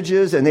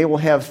messages and they will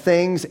have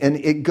things, and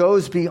it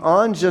goes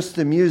beyond just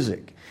the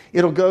music.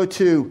 It'll go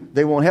to,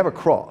 they won't have a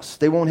cross.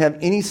 They won't have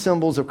any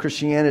symbols of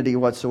Christianity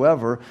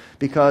whatsoever,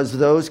 because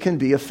those can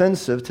be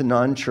offensive to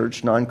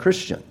non-church,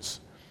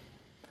 non-Christians.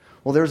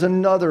 Well, there's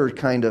another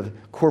kind of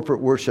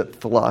corporate worship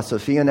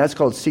philosophy, and that's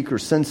called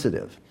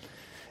seeker-sensitive.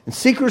 And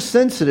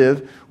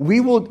seeker-sensitive,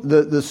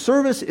 the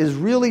service is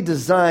really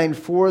designed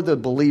for the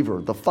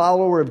believer, the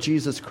follower of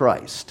Jesus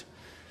Christ.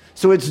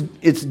 So it's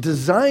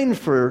designed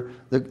for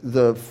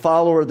the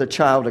follower, the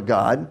child of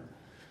God,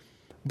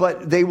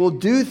 but they will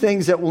do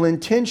things that will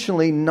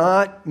intentionally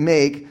not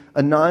make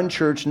a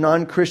non-church,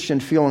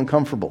 non-Christian feel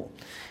uncomfortable.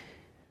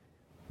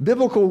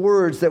 Biblical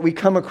words that we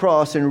come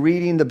across in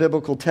reading the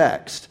biblical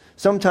text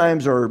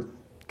sometimes are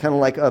kind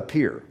of like up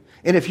here.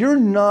 And if you're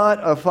not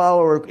a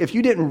follower, if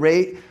you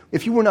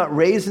were not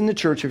raised in the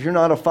church, if you're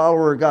not a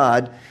follower of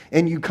God,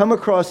 and you come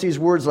across these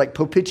words like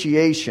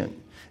propitiation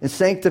and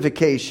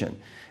sanctification,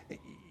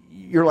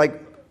 you're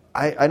like,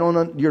 I don't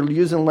know, you're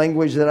using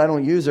language that I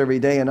don't use every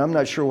day, and I'm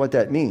not sure what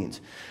that means.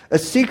 A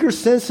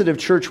seeker-sensitive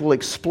church will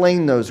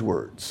explain those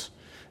words.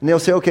 And they'll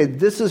say, okay,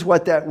 this is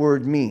what that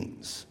word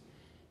means.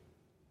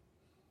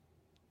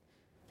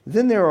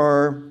 Then there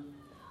are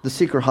the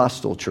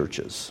seeker-hostile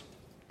churches.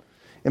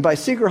 And by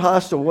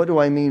seeker-hostile, what do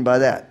I mean by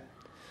that?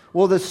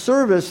 Well, the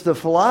service, the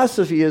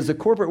philosophy is the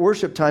corporate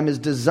worship time is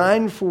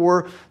designed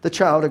for the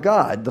child of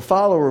God, the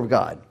follower of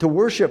God, to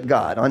worship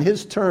God on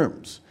His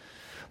terms.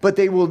 But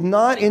they will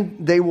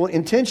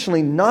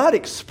intentionally not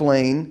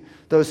explain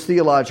those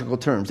theological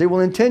terms. They will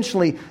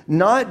intentionally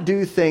not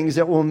do things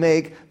that will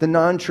make the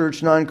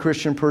non-church,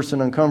 non-Christian person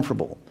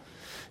uncomfortable.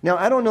 Now,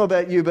 I don't know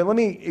about you, but let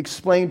me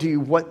explain to you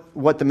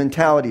what the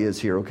mentality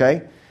is here,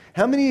 okay?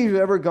 How many of you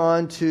have ever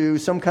gone to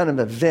some kind of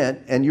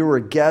event and you were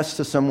a guest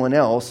to someone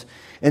else,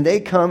 and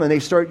they come and they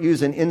start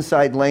using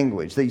inside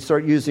language? They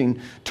start using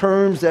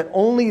terms that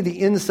only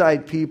the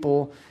inside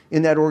people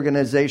in that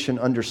organization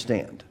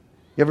understand.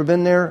 You ever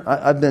been there?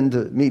 I've been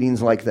to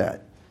meetings like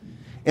that.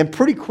 And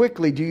pretty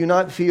quickly, do you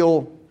not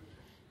feel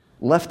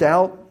left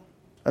out?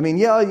 I mean,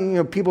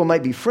 yeah, people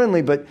might be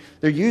friendly, but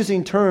they're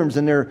using terms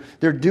and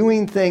they're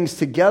doing things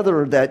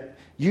together that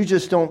you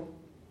just don't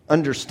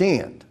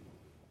understand.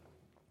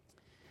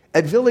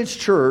 At Village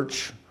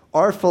Church,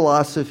 our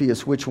philosophy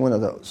is which one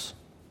of those?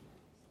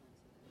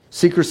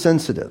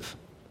 Seeker-sensitive.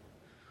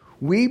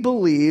 We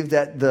believe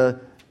that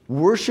the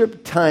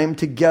worship time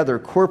together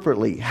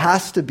corporately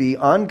has to be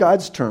on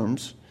God's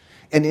terms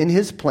and in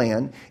His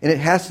plan, and it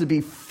has to be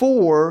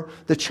for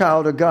the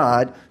child of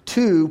God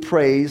to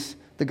praise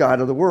the God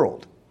of the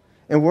world.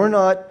 And we're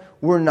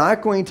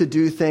not going to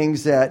do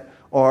things that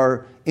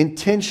are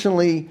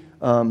intentionally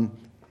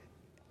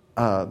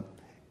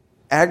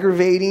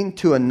aggravating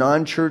to a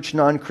non-church,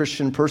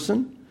 non-Christian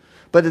person,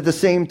 but at the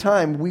same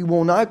time, we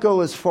will not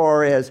go as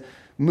far as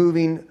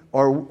moving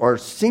our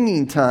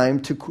singing time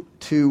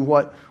to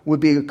what would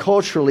be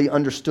culturally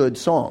understood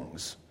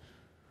songs,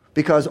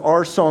 because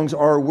our songs,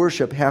 our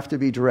worship, have to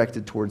be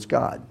directed towards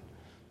God.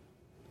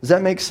 Does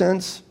that make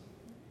sense?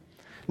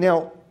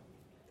 Now,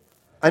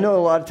 I know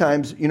a lot of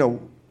times,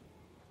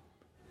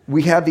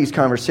 we have these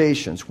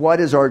conversations. What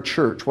is our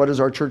church? What is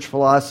our church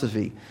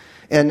philosophy?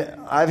 And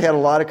I've had a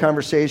lot of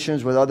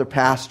conversations with other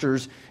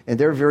pastors, and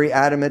they're very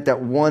adamant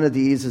that one of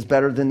these is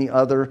better than the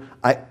other.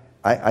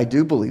 I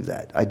do believe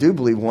that. I do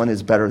believe one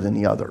is better than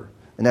the other.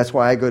 And that's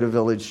why I go to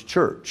Village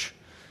Church.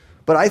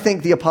 But I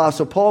think the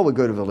Apostle Paul would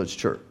go to Village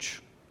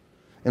Church.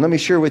 And let me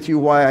share with you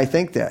why I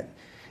think that.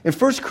 In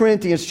 1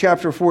 Corinthians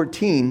chapter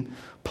 14,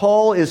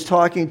 Paul is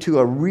talking to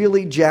a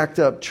really jacked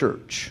up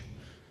church.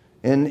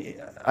 And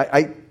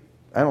I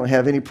don't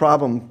have any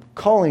problem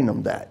calling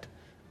them that.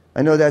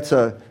 I know that's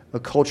a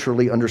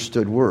culturally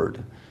understood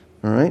word.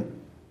 All right?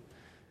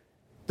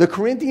 The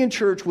Corinthian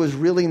church was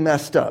really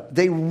messed up.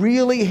 They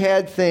really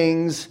had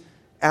things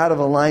out of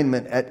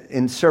alignment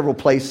in several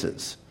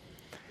places.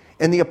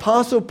 And the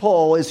Apostle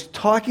Paul is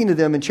talking to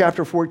them in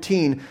chapter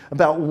 14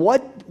 about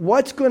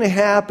what's going to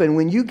happen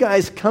when you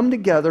guys come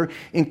together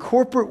in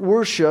corporate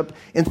worship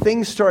and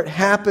things start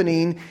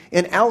happening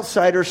and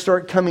outsiders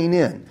start coming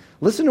in.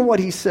 Listen to what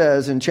he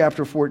says in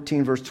chapter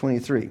 14, verse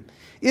 23.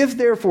 If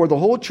therefore the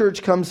whole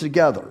church comes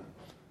together,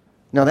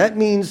 now that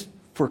means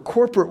for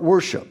corporate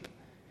worship,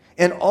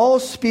 and all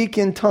speak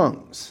in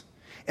tongues,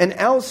 and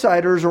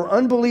outsiders or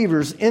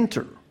unbelievers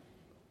enter.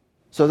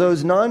 So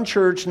those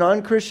non-church,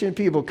 non-Christian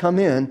people come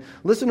in,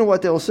 listen to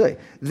what they'll say.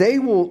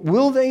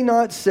 Will they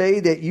not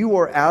say that you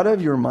are out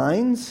of your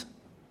minds?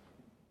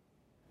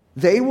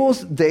 They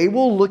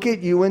will look at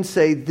you and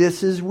say,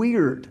 this is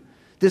weird.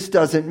 This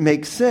doesn't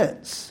make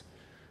sense.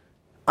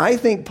 I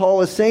think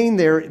Paul is saying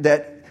there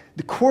that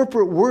the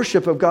corporate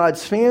worship of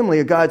God's family,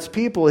 of God's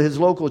people, his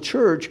local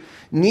church,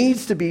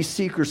 needs to be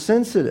seeker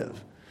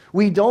sensitive.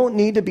 We don't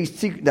need to be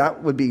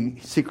that would be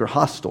seeker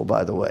hostile,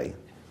 by the way.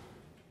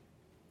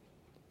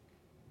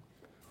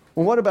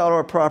 Well, what about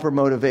our proper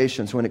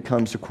motivations when it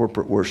comes to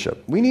corporate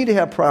worship? We need to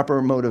have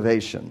proper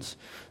motivations.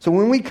 So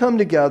when we come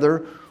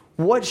together,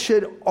 what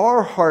should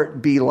our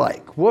heart be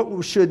like?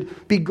 What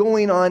should be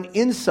going on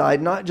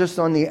inside, not just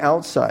on the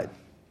outside?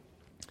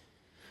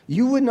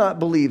 You would not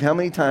believe how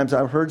many times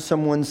I've heard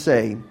someone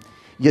say,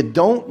 you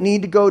don't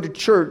need to go to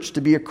church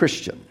to be a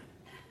Christian.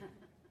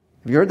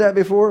 Have you heard that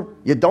before?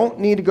 You don't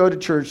need to go to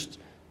church to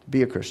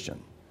be a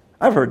Christian.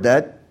 I've heard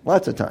that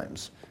lots of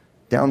times.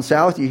 Down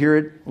south, you hear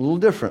it a little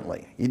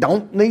differently. You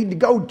don't need to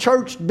go to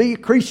church to be a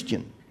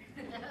Christian.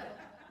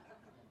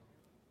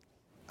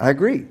 I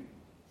agree.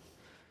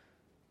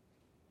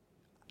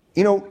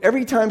 You know,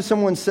 every time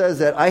someone says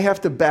that, I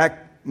have to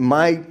back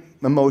my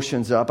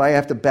emotions up. I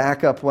have to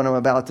back up what I'm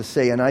about to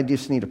say, and I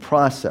just need to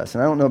process.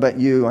 And I don't know about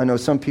you. I know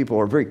some people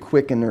are very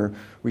quick in their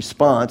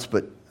response,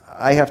 but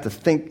I have to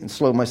think and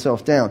slow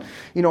myself down.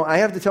 You know, I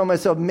have to tell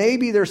myself,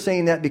 maybe they're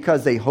saying that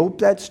because they hope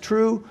that's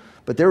true,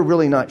 but they're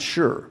really not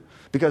sure.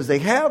 Because they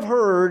have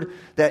heard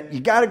that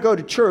you got to go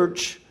to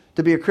church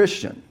to be a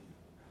Christian.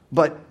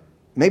 But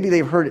maybe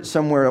they've heard it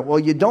somewhere, well,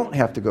 you don't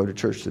have to go to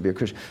church to be a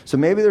Christian. So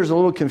maybe there's a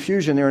little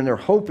confusion there and they're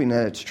hoping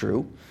that it's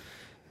true.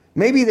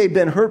 Maybe they've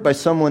been hurt by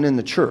someone in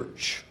the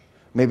church.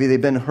 Maybe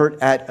they've been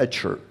hurt at a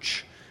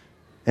church.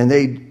 And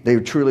they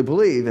truly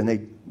believe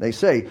and they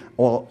say,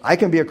 well, I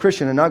can be a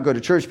Christian and not go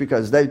to church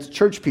because that's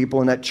church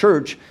people and that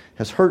church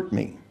has hurt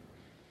me.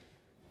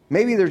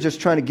 Maybe they're just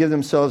trying to give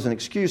themselves an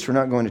excuse for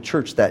not going to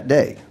church that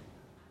day.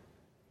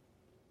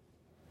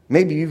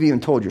 Maybe you've even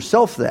told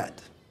yourself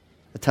that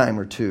a time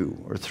or two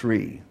or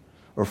three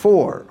or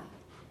four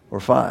or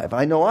five.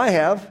 I know I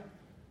have.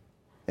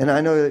 And I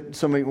know that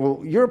somebody,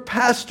 well, you're a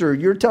pastor.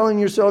 You're telling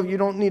yourself you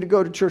don't need to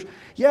go to church.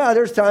 Yeah,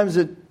 there's times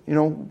that,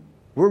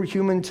 we're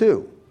human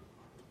too.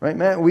 Right,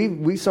 Matt?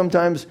 We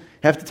sometimes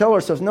have to tell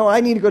ourselves, no,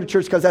 I need to go to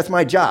church because that's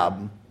my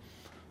job.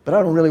 But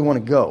I don't really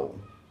want to go.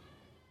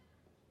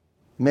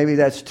 Maybe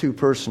that's too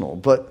personal.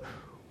 But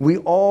we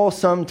all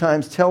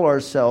sometimes tell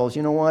ourselves,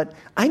 you know what?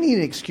 I need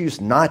an excuse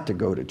not to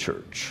go to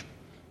church.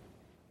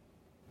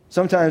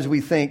 Sometimes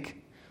we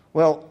think,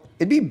 well,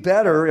 it'd be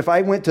better if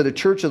I went to the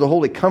Church of the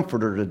Holy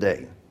Comforter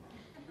today.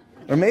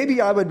 Or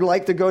maybe I would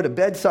like to go to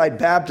Bedside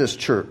Baptist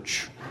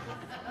Church.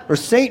 Or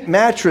St.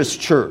 Mattress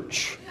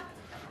Church.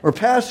 Or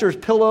Pastor's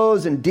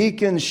Pillows and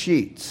Deacon's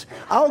Sheets.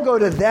 I'll go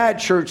to that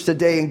church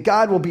today and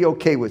God will be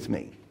okay with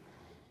me.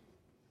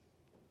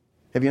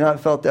 Have you not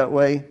felt that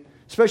way?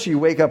 Especially you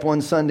wake up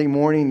one Sunday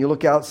morning, you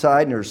look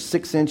outside and there's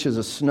 6 inches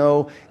of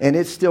snow and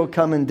it's still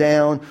coming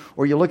down.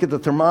 Or you look at the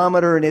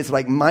thermometer and it's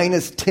like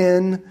minus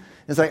 10.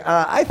 It's like,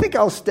 I think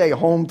I'll stay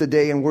home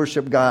today and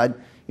worship God,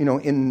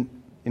 in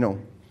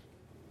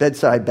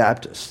Bedside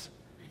Baptist.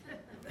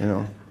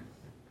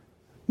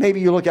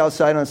 Maybe you look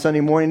outside on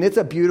Sunday morning, it's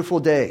a beautiful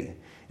day.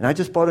 And I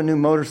just bought a new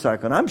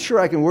motorcycle and I'm sure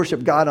I can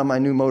worship God on my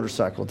new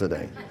motorcycle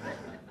today.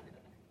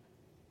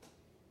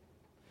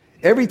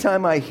 Every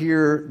time I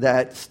hear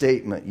that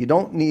statement, you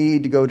don't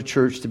need to go to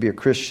church to be a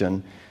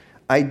Christian,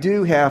 I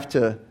do have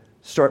to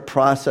start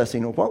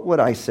processing, what would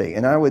I say?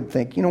 And I would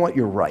think, you know what,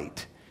 you're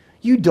right.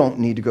 You don't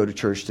need to go to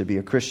church to be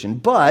a Christian,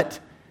 but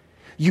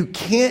you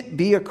can't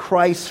be a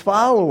Christ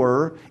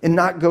follower and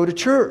not go to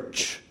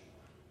church.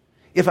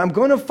 If I'm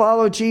going to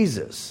follow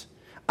Jesus,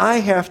 I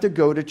have to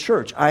go to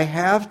church. I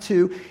have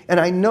to,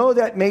 and I know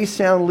that may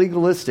sound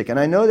legalistic, and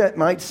I know that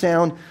might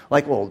sound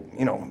like, well,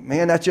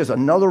 man, that's just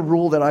another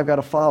rule that I've got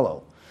to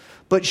follow.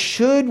 But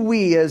should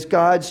we, as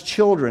God's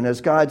children, as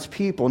God's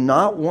people,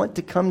 not want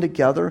to come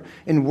together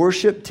and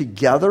worship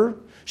together?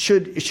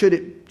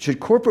 Should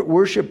corporate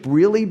worship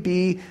really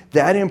be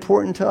that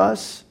important to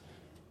us?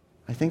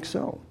 I think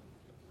so.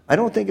 I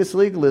don't think it's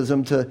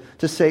legalism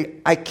to say,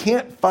 I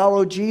can't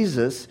follow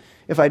Jesus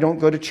if I don't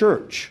go to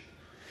church.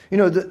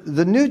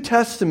 The New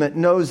Testament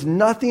knows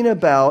nothing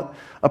about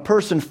a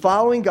person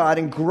following God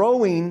and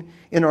growing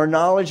in our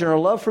knowledge and our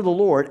love for the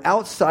Lord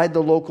outside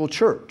the local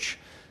church.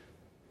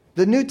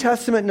 The New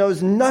Testament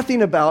knows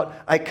nothing about,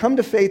 I come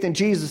to faith in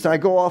Jesus and I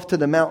go off to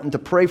the mountain to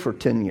pray for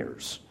 10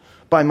 years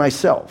by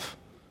myself.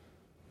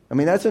 I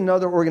mean, that's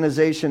another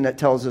organization that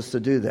tells us to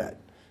do that.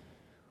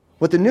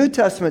 What the New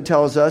Testament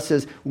tells us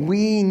is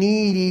we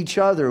need each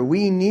other.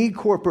 We need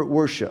corporate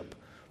worship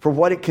for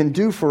what it can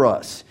do for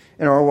us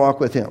in our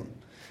walk with Him.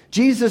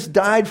 Jesus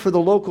died for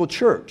the local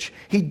church.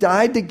 He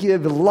died to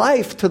give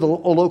life to the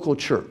local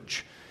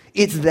church.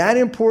 It's that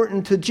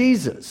important to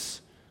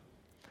Jesus.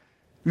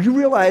 You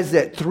realize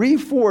that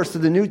 3/4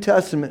 of the New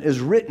Testament is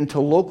written to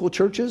local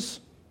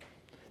churches?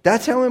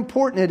 That's how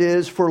important it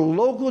is for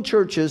local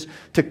churches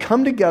to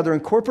come together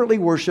and corporately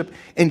worship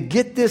and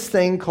get this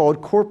thing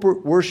called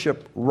corporate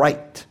worship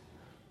right.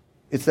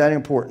 It's that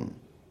important.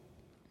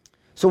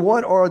 So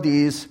what are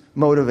these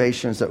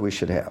motivations that we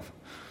should have?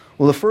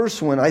 Well, the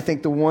first one, I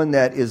think the one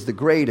that is the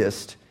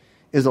greatest,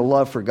 is a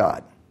love for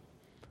God.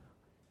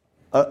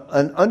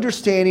 An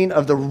understanding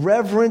of the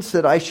reverence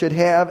that I should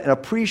have, an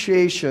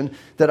appreciation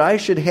that I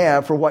should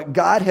have for what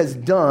God has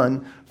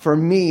done for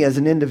me as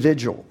an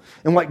individual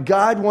and what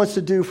God wants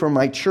to do for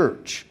my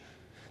church.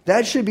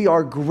 That should be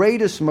our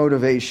greatest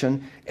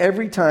motivation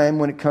every time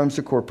when it comes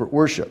to corporate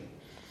worship.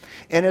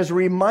 And as a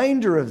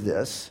reminder of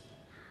this,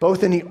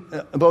 both in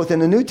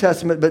the New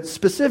Testament, but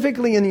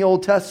specifically in the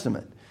Old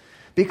Testament,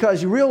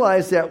 because you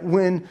realize that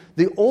when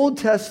the Old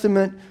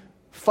Testament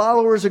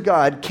followers of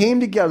God came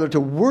together to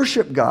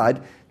worship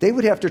God, they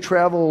would have to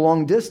travel a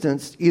long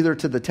distance, either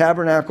to the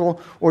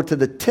tabernacle or to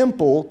the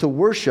temple to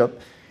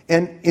worship.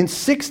 And in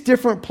 6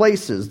 different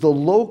places, the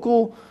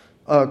local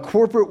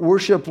corporate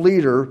worship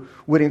leader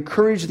would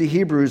encourage the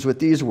Hebrews with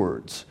these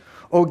words: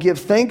 "Oh, give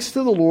thanks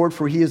to the Lord,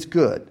 for he is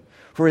good,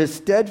 for his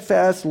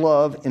steadfast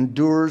love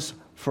endures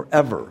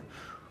forever."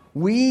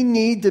 We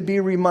need to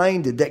be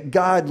reminded that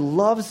God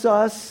loves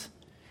us.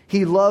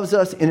 He loves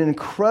us in an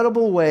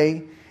incredible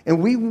way. And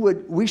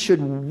we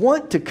should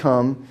want to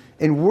come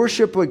and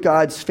worship with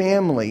God's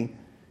family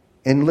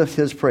and lift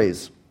his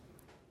praise.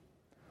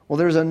 Well,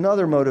 there's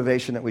another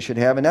motivation that we should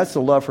have, and that's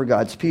the love for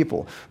God's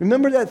people.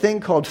 Remember that thing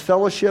called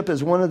fellowship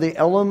as one of the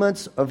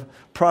elements of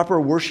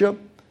proper worship?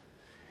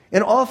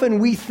 And often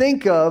we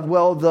think of,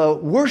 well, the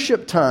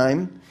worship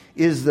time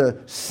is the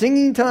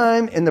singing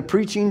time and the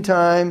preaching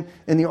time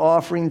and the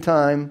offering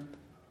time.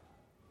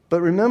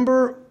 But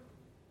remember,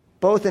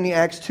 both in the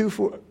Acts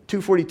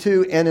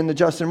 2:42 and in the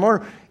Justin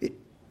Martyr,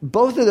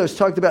 both of those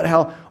talked about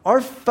how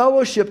our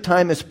fellowship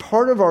time is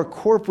part of our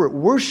corporate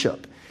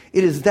worship.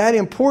 It is that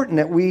important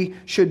that we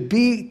should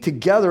be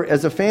together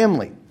as a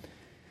family.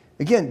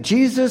 Again,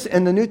 Jesus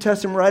and the New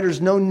Testament writers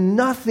know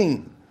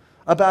nothing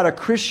about a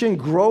Christian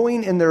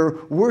growing in their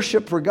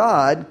worship for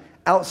God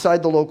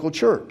outside the local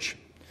church.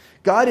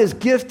 God has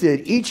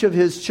gifted each of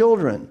his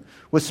children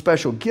with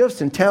special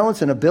gifts and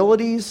talents and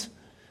abilities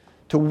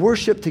to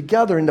worship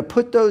together and to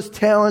put those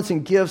talents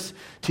and gifts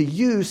to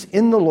use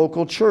in the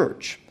local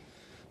church.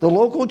 The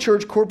local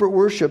church corporate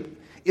worship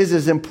is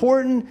as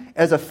important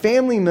as a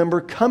family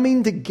member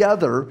coming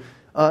together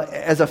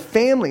as a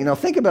family. Now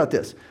think about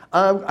this.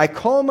 I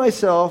call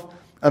myself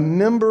a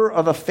member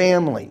of a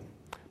family,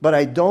 but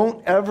I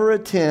don't ever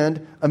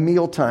attend a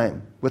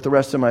mealtime with the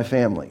rest of my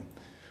family.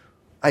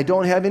 I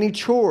don't have any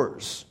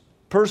chores,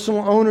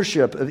 personal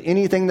ownership of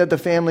anything that the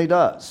family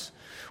does.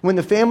 When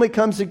the family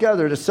comes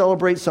together to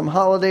celebrate some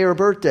holiday or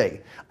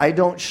birthday, I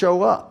don't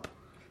show up.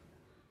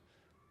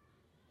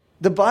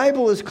 The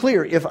Bible is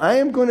clear. If I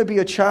am going to be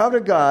a child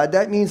of God,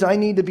 that means I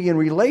need to be in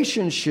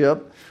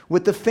relationship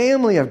with the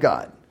family of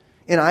God.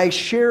 And I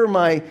share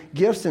my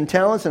gifts and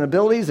talents and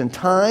abilities and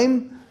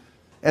time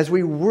as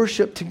we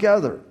worship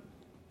together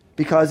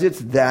because it's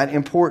that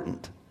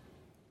important.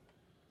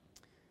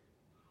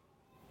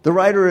 The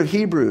writer of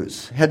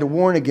Hebrews had to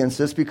warn against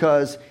this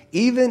because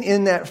even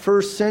in that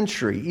first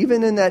century,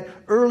 even in that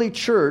early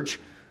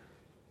church,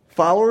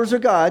 followers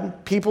of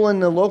God, people in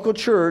the local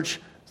church,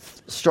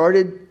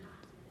 started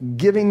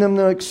giving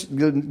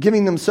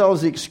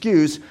themselves the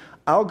excuse,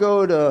 I'll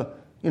go to,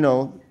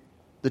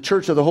 the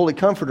Church of the Holy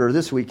Comforter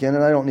this weekend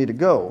and I don't need to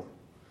go.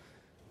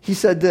 He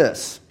said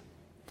this: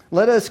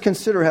 "Let us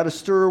consider how to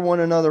stir one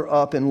another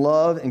up in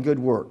love and good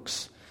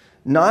works,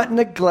 not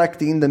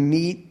neglecting to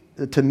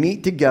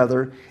meet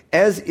together,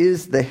 as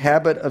is the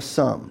habit of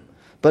some,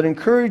 but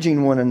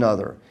encouraging one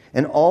another,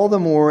 and all the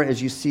more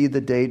as you see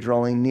the day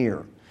drawing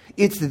near."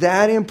 It's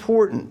that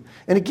important.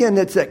 And again,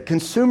 that's that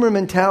consumer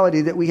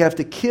mentality that we have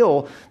to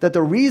kill, that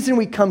the reason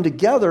we come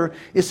together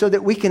is so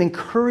that we can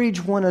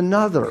encourage one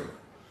another.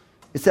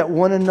 It's that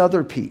one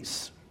another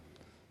piece.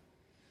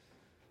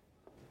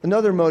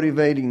 Another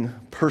motivating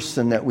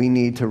person that we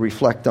need to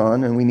reflect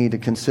on and we need to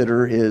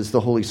consider is the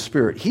Holy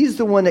Spirit. He's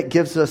the one that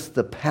gives us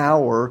the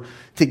power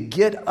to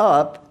get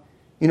up,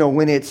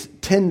 when it's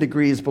 10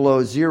 degrees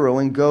below zero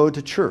and go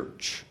to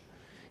church.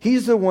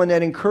 He's the one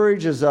that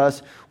encourages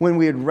us when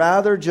we'd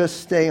rather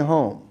just stay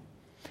home.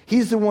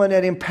 He's the one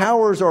that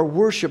empowers our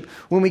worship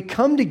when we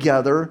come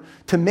together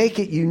to make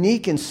it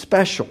unique and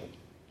special.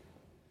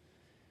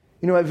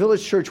 At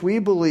Village Church, we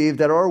believe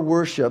that our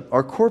worship,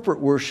 our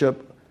corporate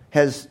worship,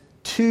 has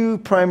 2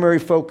 primary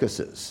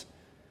focuses.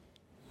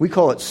 We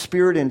call it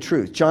spirit and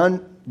truth.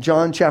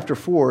 John chapter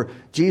 4,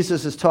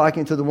 Jesus is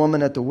talking to the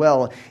woman at the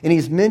well, and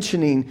he's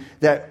mentioning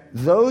that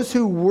those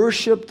who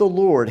worship the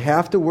Lord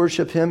have to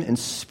worship him in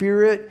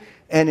spirit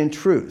and in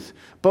truth,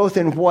 both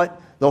in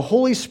what the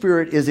Holy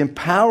Spirit is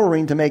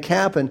empowering to make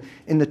happen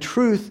in the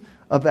truth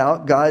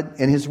about God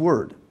and his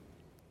word.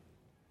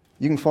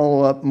 You can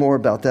follow up more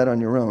about that on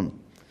your own.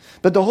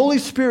 But the Holy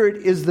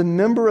Spirit is the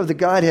member of the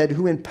Godhead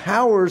who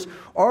empowers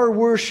our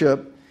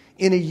worship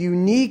in a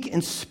unique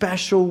and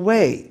special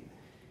way.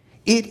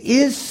 It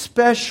is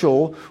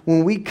special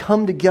when we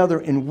come together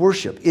in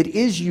worship. It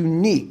is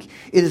unique.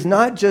 It is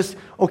not just,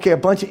 okay, a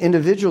bunch of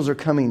individuals are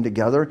coming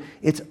together.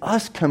 It's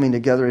us coming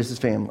together as a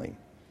family.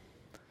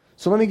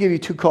 So let me give you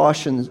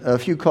a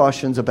few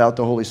cautions about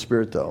the Holy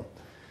Spirit, though.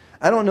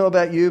 I don't know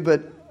about you,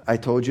 but I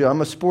told you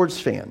I'm a sports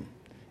fan.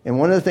 And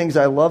one of the things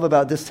I love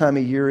about this time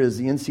of year is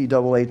the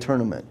NCAA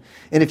tournament.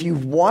 And if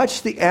you've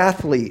watched the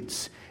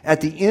athletes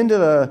at the end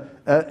of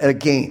a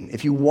game,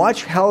 if you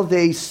watch how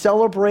they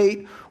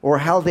celebrate or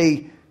how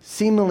they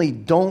seemingly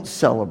don't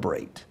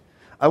celebrate,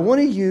 I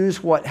want to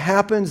use what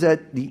happens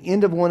at the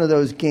end of one of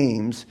those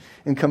games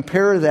and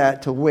compare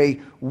that to the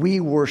way we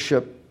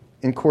worship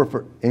in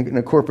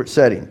a corporate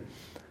setting.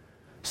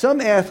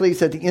 Some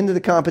athletes at the end of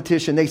the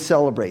competition, they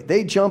celebrate.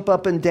 They jump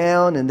up and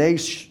down and they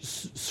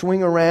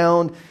swing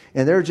around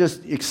and they're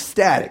just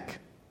ecstatic.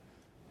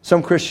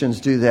 Some Christians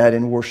do that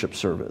in worship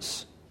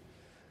service.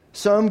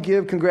 Some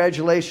give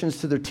congratulations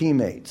to their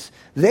teammates.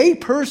 They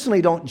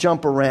personally don't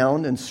jump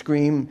around and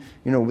scream,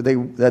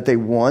 that they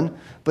won,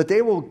 but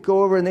they will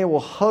go over and they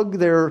will hug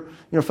their,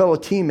 fellow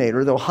teammate,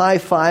 or they'll high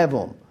five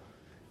them,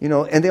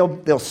 and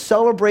they'll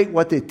celebrate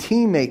what the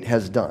teammate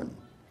has done.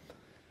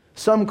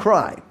 Some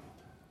cry.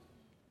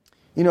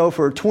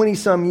 For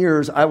 20-some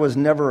years, I was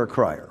never a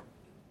crier.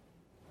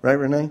 Right,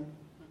 Renee?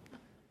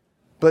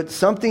 But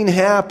something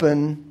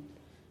happened,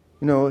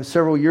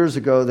 several years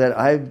ago that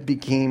I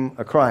became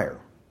a crier.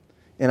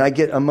 And I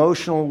get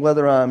emotional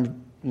whether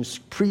I'm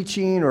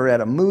preaching or at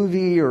a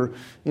movie or,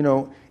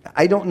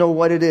 I don't know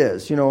what it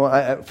is.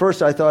 At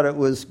first I thought it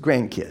was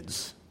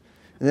grandkids.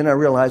 And then I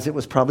realized it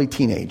was probably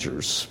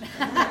teenagers.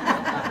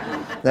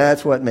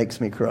 That's what makes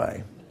me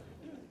cry.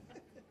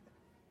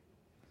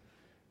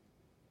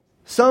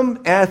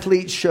 Some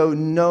athletes show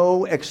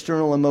no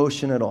external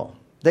emotion at all.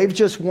 They've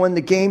just won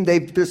the game.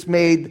 They've just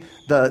made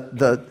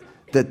the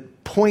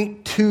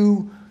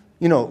 0.2,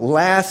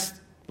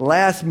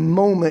 last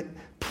moment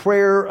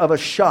prayer of a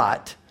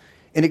shot,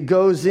 and it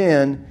goes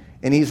in,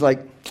 and he's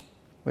like,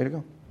 way to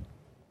go.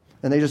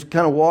 And they just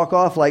kind of walk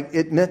off like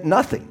it meant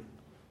nothing.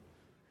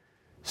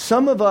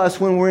 Some of us,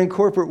 when we're in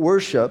corporate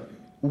worship,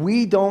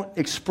 we don't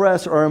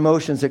express our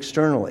emotions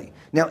externally.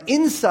 Now,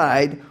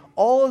 inside,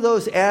 all of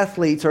those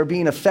athletes are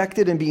being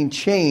affected and being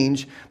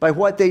changed by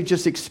what they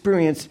just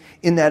experienced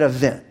in that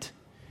event.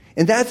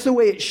 And that's the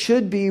way it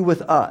should be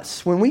with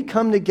us. When we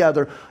come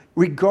together,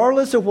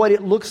 regardless of what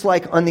it looks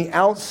like on the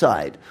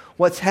outside,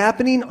 what's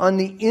happening on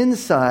the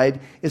inside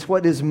is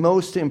what is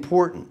most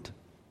important.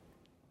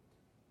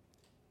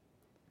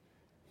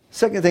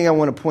 Second thing I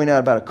want to point out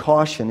about a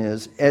caution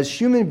is, as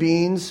human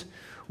beings,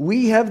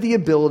 we have the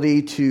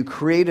ability to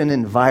create an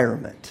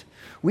environment.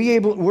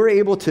 We're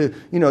able to,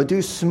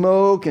 do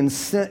smoke and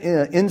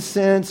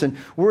incense, and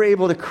we're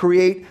able to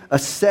create a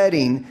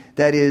setting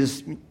that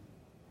is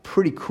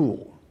pretty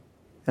cool.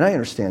 And I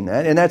understand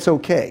that, and that's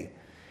okay.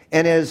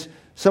 And as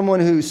someone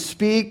who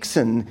speaks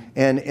and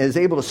is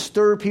able to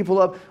stir people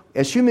up,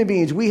 as human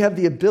beings, we have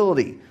the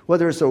ability,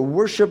 whether it's a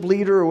worship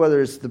leader or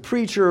whether it's the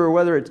preacher or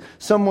whether it's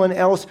someone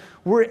else,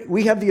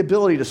 we have the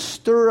ability to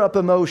stir up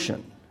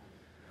emotion.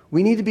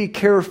 We need to be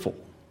careful.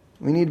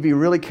 We need to be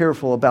really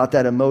careful about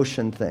that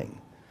emotion thing.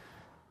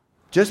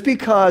 Just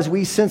because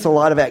we sense a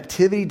lot of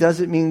activity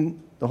doesn't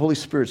mean the Holy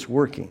Spirit's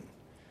working.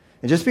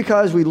 And just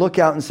because we look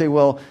out and say,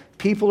 well,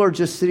 people are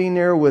just sitting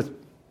there with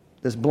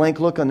this blank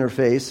look on their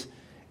face,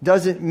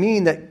 doesn't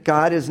mean that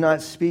God is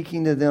not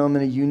speaking to them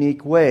in a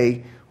unique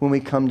way when we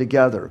come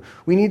together.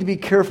 We need to be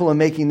careful in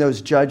making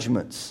those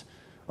judgments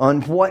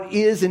on what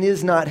is and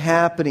is not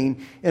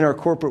happening in our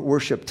corporate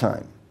worship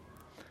time.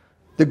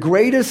 The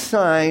greatest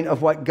sign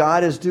of what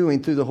God is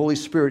doing through the Holy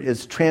Spirit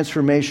is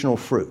transformational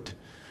fruit.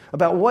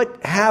 About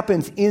what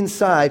happens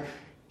inside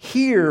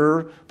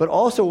here, but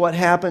also what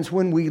happens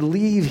when we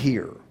leave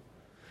here.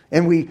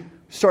 And we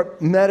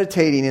start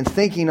meditating and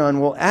thinking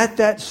on, well, at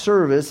that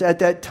service, at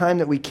that time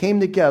that we came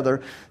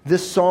together,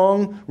 this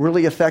song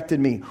really affected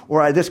me.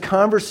 Or this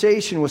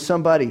conversation with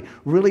somebody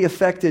really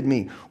affected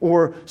me.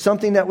 Or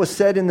something that was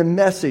said in the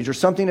message, or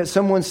something that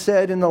someone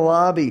said in the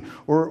lobby,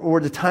 or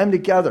the time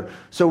together.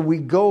 So we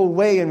go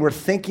away and we're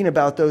thinking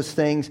about those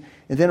things,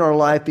 and then our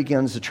life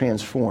begins to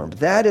transform.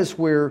 That is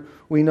where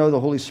we know the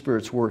Holy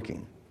Spirit's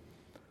working.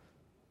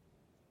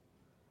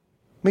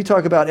 Let me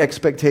talk about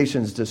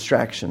expectations,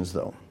 distractions,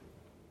 though.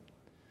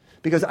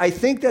 Because I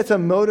think that's a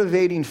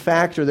motivating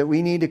factor that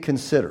we need to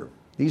consider.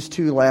 These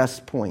two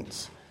last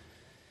points.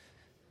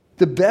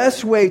 The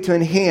best way to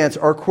enhance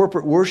our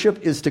corporate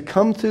worship is to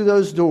come through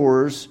those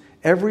doors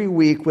every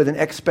week with an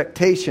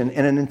expectation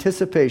and an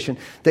anticipation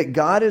that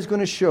God is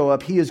going to show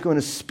up. He is going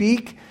to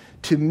speak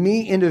to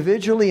me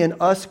individually and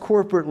us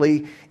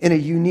corporately in a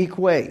unique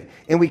way.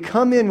 And we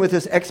come in with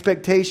this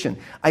expectation.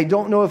 I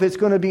don't know if it's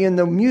going to be in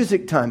the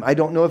music time. I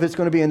don't know if it's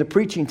going to be in the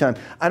preaching time.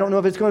 I don't know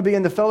if it's going to be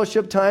in the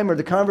fellowship time or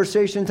the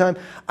conversation time.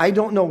 I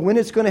don't know when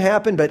it's going to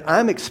happen, but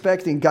I'm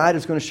expecting God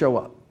is going to show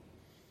up.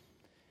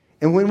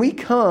 And when we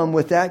come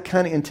with that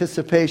kind of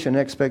anticipation and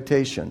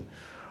expectation,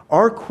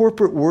 our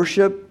corporate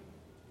worship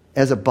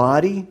as a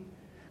body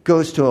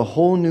goes to a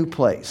whole new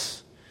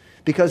place.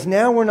 Because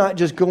now we're not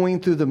just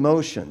going through the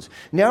motions.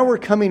 Now we're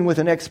coming with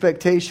an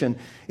expectation.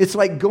 It's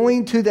like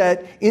going to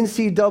that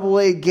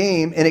NCAA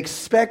game and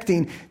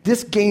expecting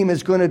this game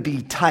is going to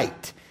be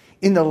tight.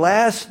 In the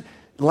last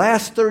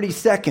 30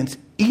 seconds,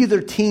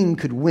 either team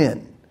could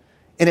win.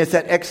 And it's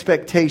that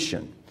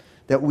expectation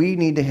that we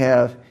need to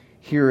have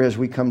here as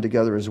we come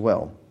together as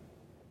well.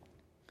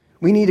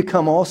 We need to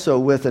come also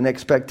with an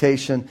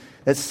expectation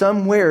that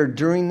somewhere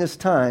during this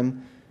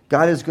time,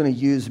 God is going to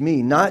use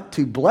me, not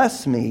to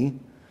bless me,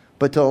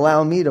 but to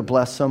allow me to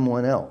bless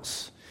someone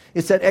else.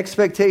 It's that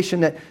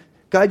expectation that,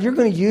 God, you're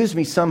going to use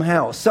me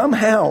somehow.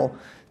 Somehow,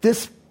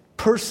 this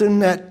person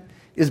that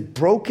is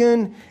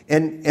broken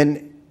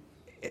and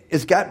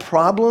has got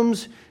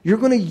problems, you're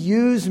going to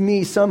use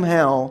me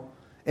somehow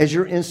as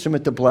your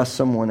instrument to bless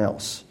someone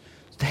else.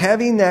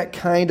 Having that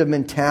kind of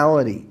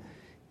mentality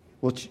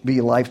will be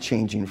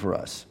life-changing for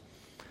us.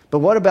 But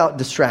what about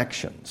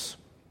distractions?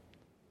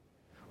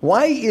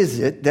 Why is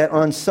it that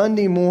on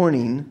Sunday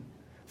morning,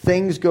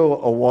 things go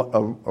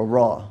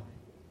awry?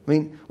 I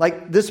mean,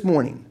 like this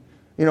morning,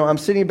 I'm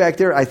sitting back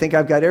there. I think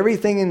I've got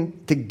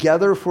everything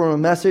together for a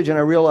message, and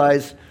I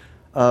realize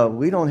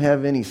we don't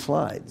have any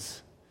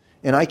slides.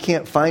 And I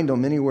can't find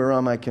them anywhere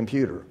on my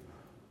computer.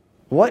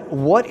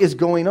 What is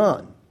going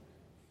on?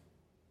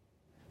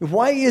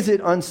 Why is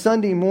it on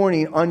Sunday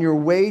morning, on your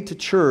way to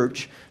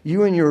church,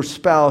 you and your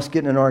spouse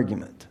get in an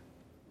argument?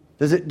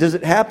 Does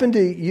it happen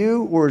to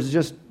you, or is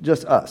it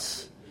just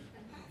us?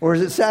 Or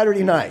is it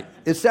Saturday night?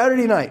 It's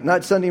Saturday night,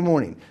 not Sunday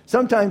morning.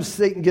 Sometimes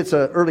Satan gets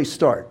an early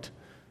start.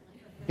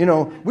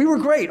 We were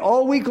great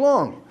all week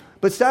long.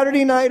 But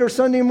Saturday night or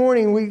Sunday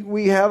morning,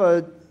 we have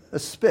a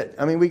spit.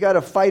 I mean, we got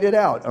to fight it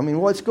out. I mean,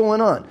 what's going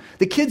on?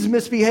 The kids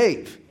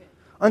misbehave.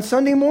 On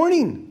Sunday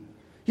morning,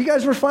 you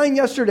guys were fine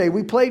yesterday.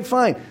 We played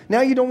fine.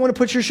 Now you don't want to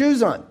put your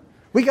shoes on.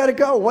 We got to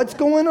go. What's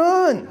going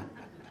on?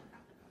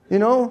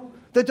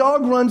 The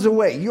dog runs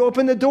away. You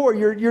open the door.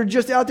 You're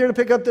just out there to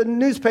pick up the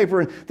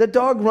newspaper, and the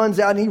dog runs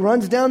out, and he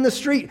runs down the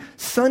street.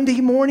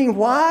 Sunday morning,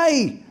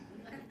 why?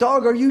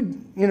 Dog, are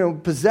you,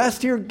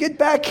 possessed here? Get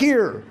back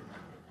here.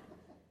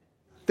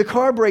 The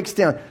car breaks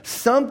down.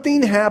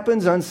 Something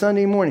happens on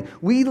Sunday morning.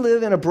 We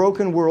live in a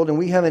broken world, and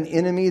we have an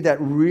enemy that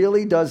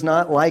really does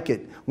not like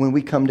it when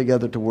we come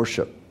together to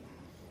worship.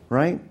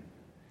 Right?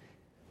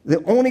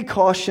 The only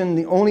caution,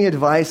 the only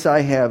advice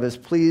I have is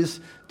please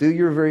do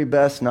your very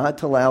best not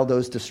to allow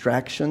those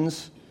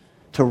distractions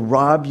to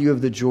rob you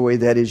of the joy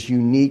that is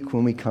unique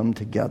when we come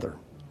together.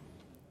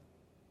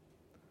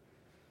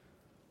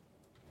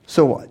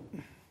 So what?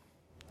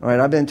 All right,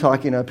 I've been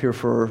talking up here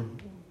for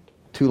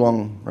too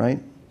long,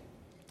 right?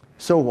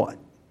 So what?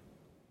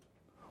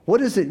 What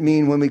does it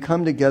mean when we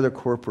come together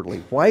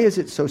corporately? Why is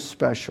it so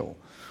special?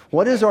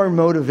 What is our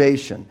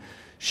motivation?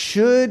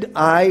 Should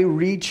I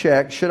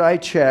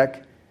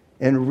check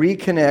and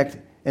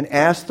reconnect and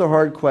ask the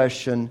hard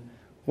question,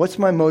 what's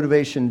my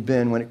motivation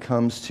been when it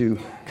comes to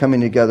coming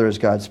together as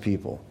God's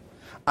people?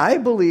 I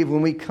believe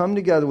when we come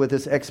together with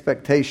this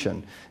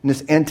expectation and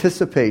this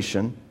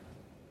anticipation,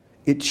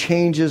 it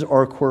changes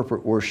our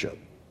corporate worship.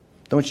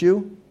 Don't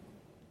you?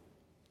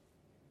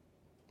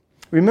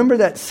 Remember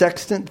that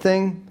sextant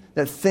thing?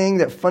 That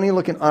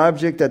funny-looking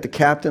object that the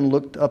captain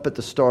looked up at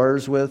the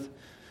stars with?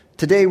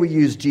 Today we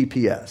use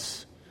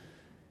GPS.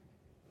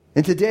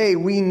 And today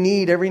we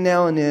need every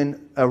now and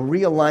then a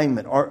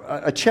realignment or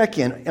a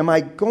check-in. Am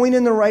I going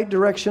in the right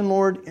direction,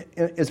 Lord?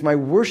 Is my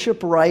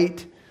worship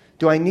right?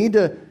 Do I need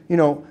to,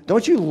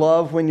 don't you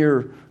love when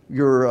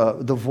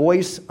the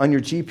voice on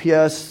your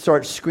GPS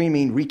starts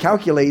screaming,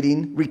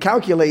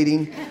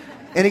 recalculating,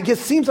 and it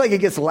seems like it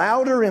gets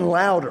louder and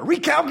louder.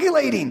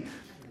 Recalculating.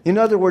 In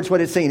other words,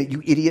 what it's saying,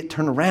 you idiot,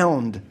 turn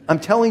around. I'm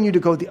telling you to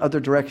go the other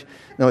direction.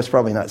 No, it's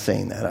probably not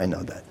saying that. I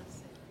know that.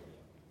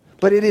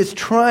 But it is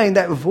trying,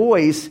 that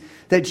voice,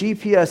 that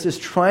GPS is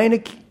trying to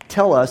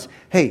tell us,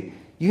 hey,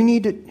 you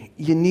need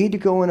to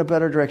go in a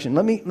better direction.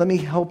 Let me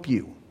help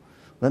you.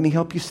 Let me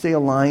help you stay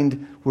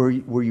aligned where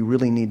you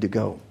really need to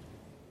go.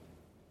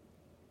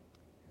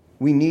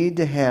 We need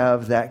to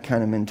have that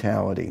kind of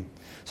mentality.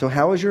 So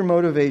how is your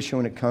motivation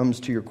when it comes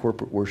to your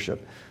corporate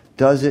worship?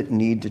 Does it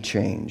need to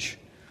change?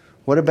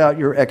 What about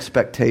your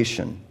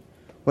expectation?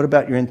 What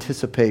about your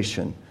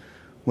anticipation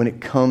when it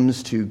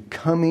comes to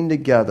coming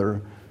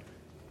together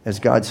as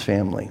God's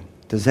family?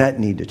 Does that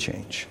need to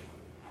change?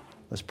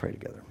 Let's pray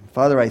together.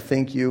 Father, I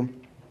thank you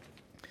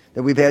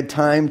that we've had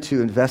time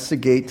to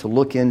investigate, to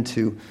look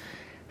into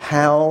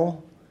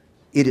how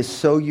it is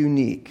so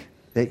unique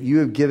that you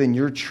have given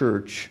your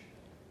church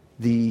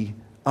the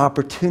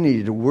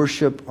opportunity to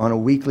worship on a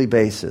weekly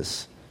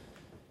basis,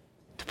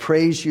 to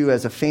praise you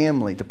as a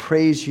family, to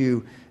praise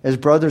you as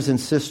brothers and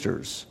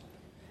sisters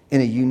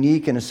in a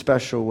unique and a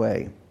special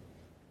way.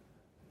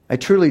 I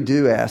truly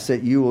do ask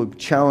that you will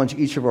challenge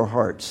each of our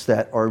hearts,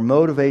 that our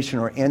motivation,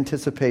 our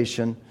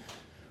anticipation,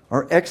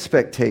 our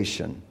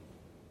expectation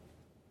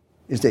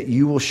is that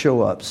you will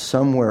show up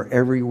somewhere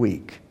every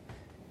week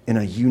in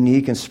a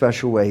unique and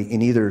special way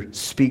and either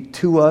speak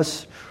to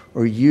us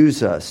or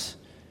use us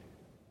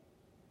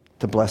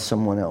to bless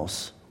someone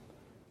else.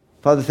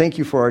 Father, thank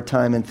you for our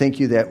time, and thank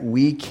you that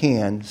we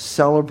can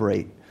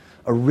celebrate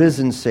a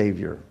risen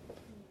Savior,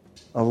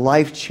 a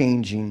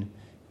life-changing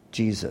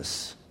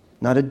Jesus.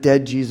 Not a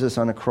dead Jesus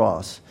on a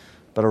cross,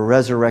 but a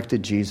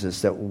resurrected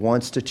Jesus that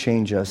wants to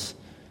change us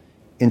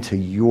into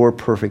your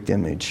perfect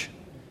image.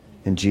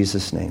 In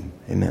Jesus' name,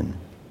 amen.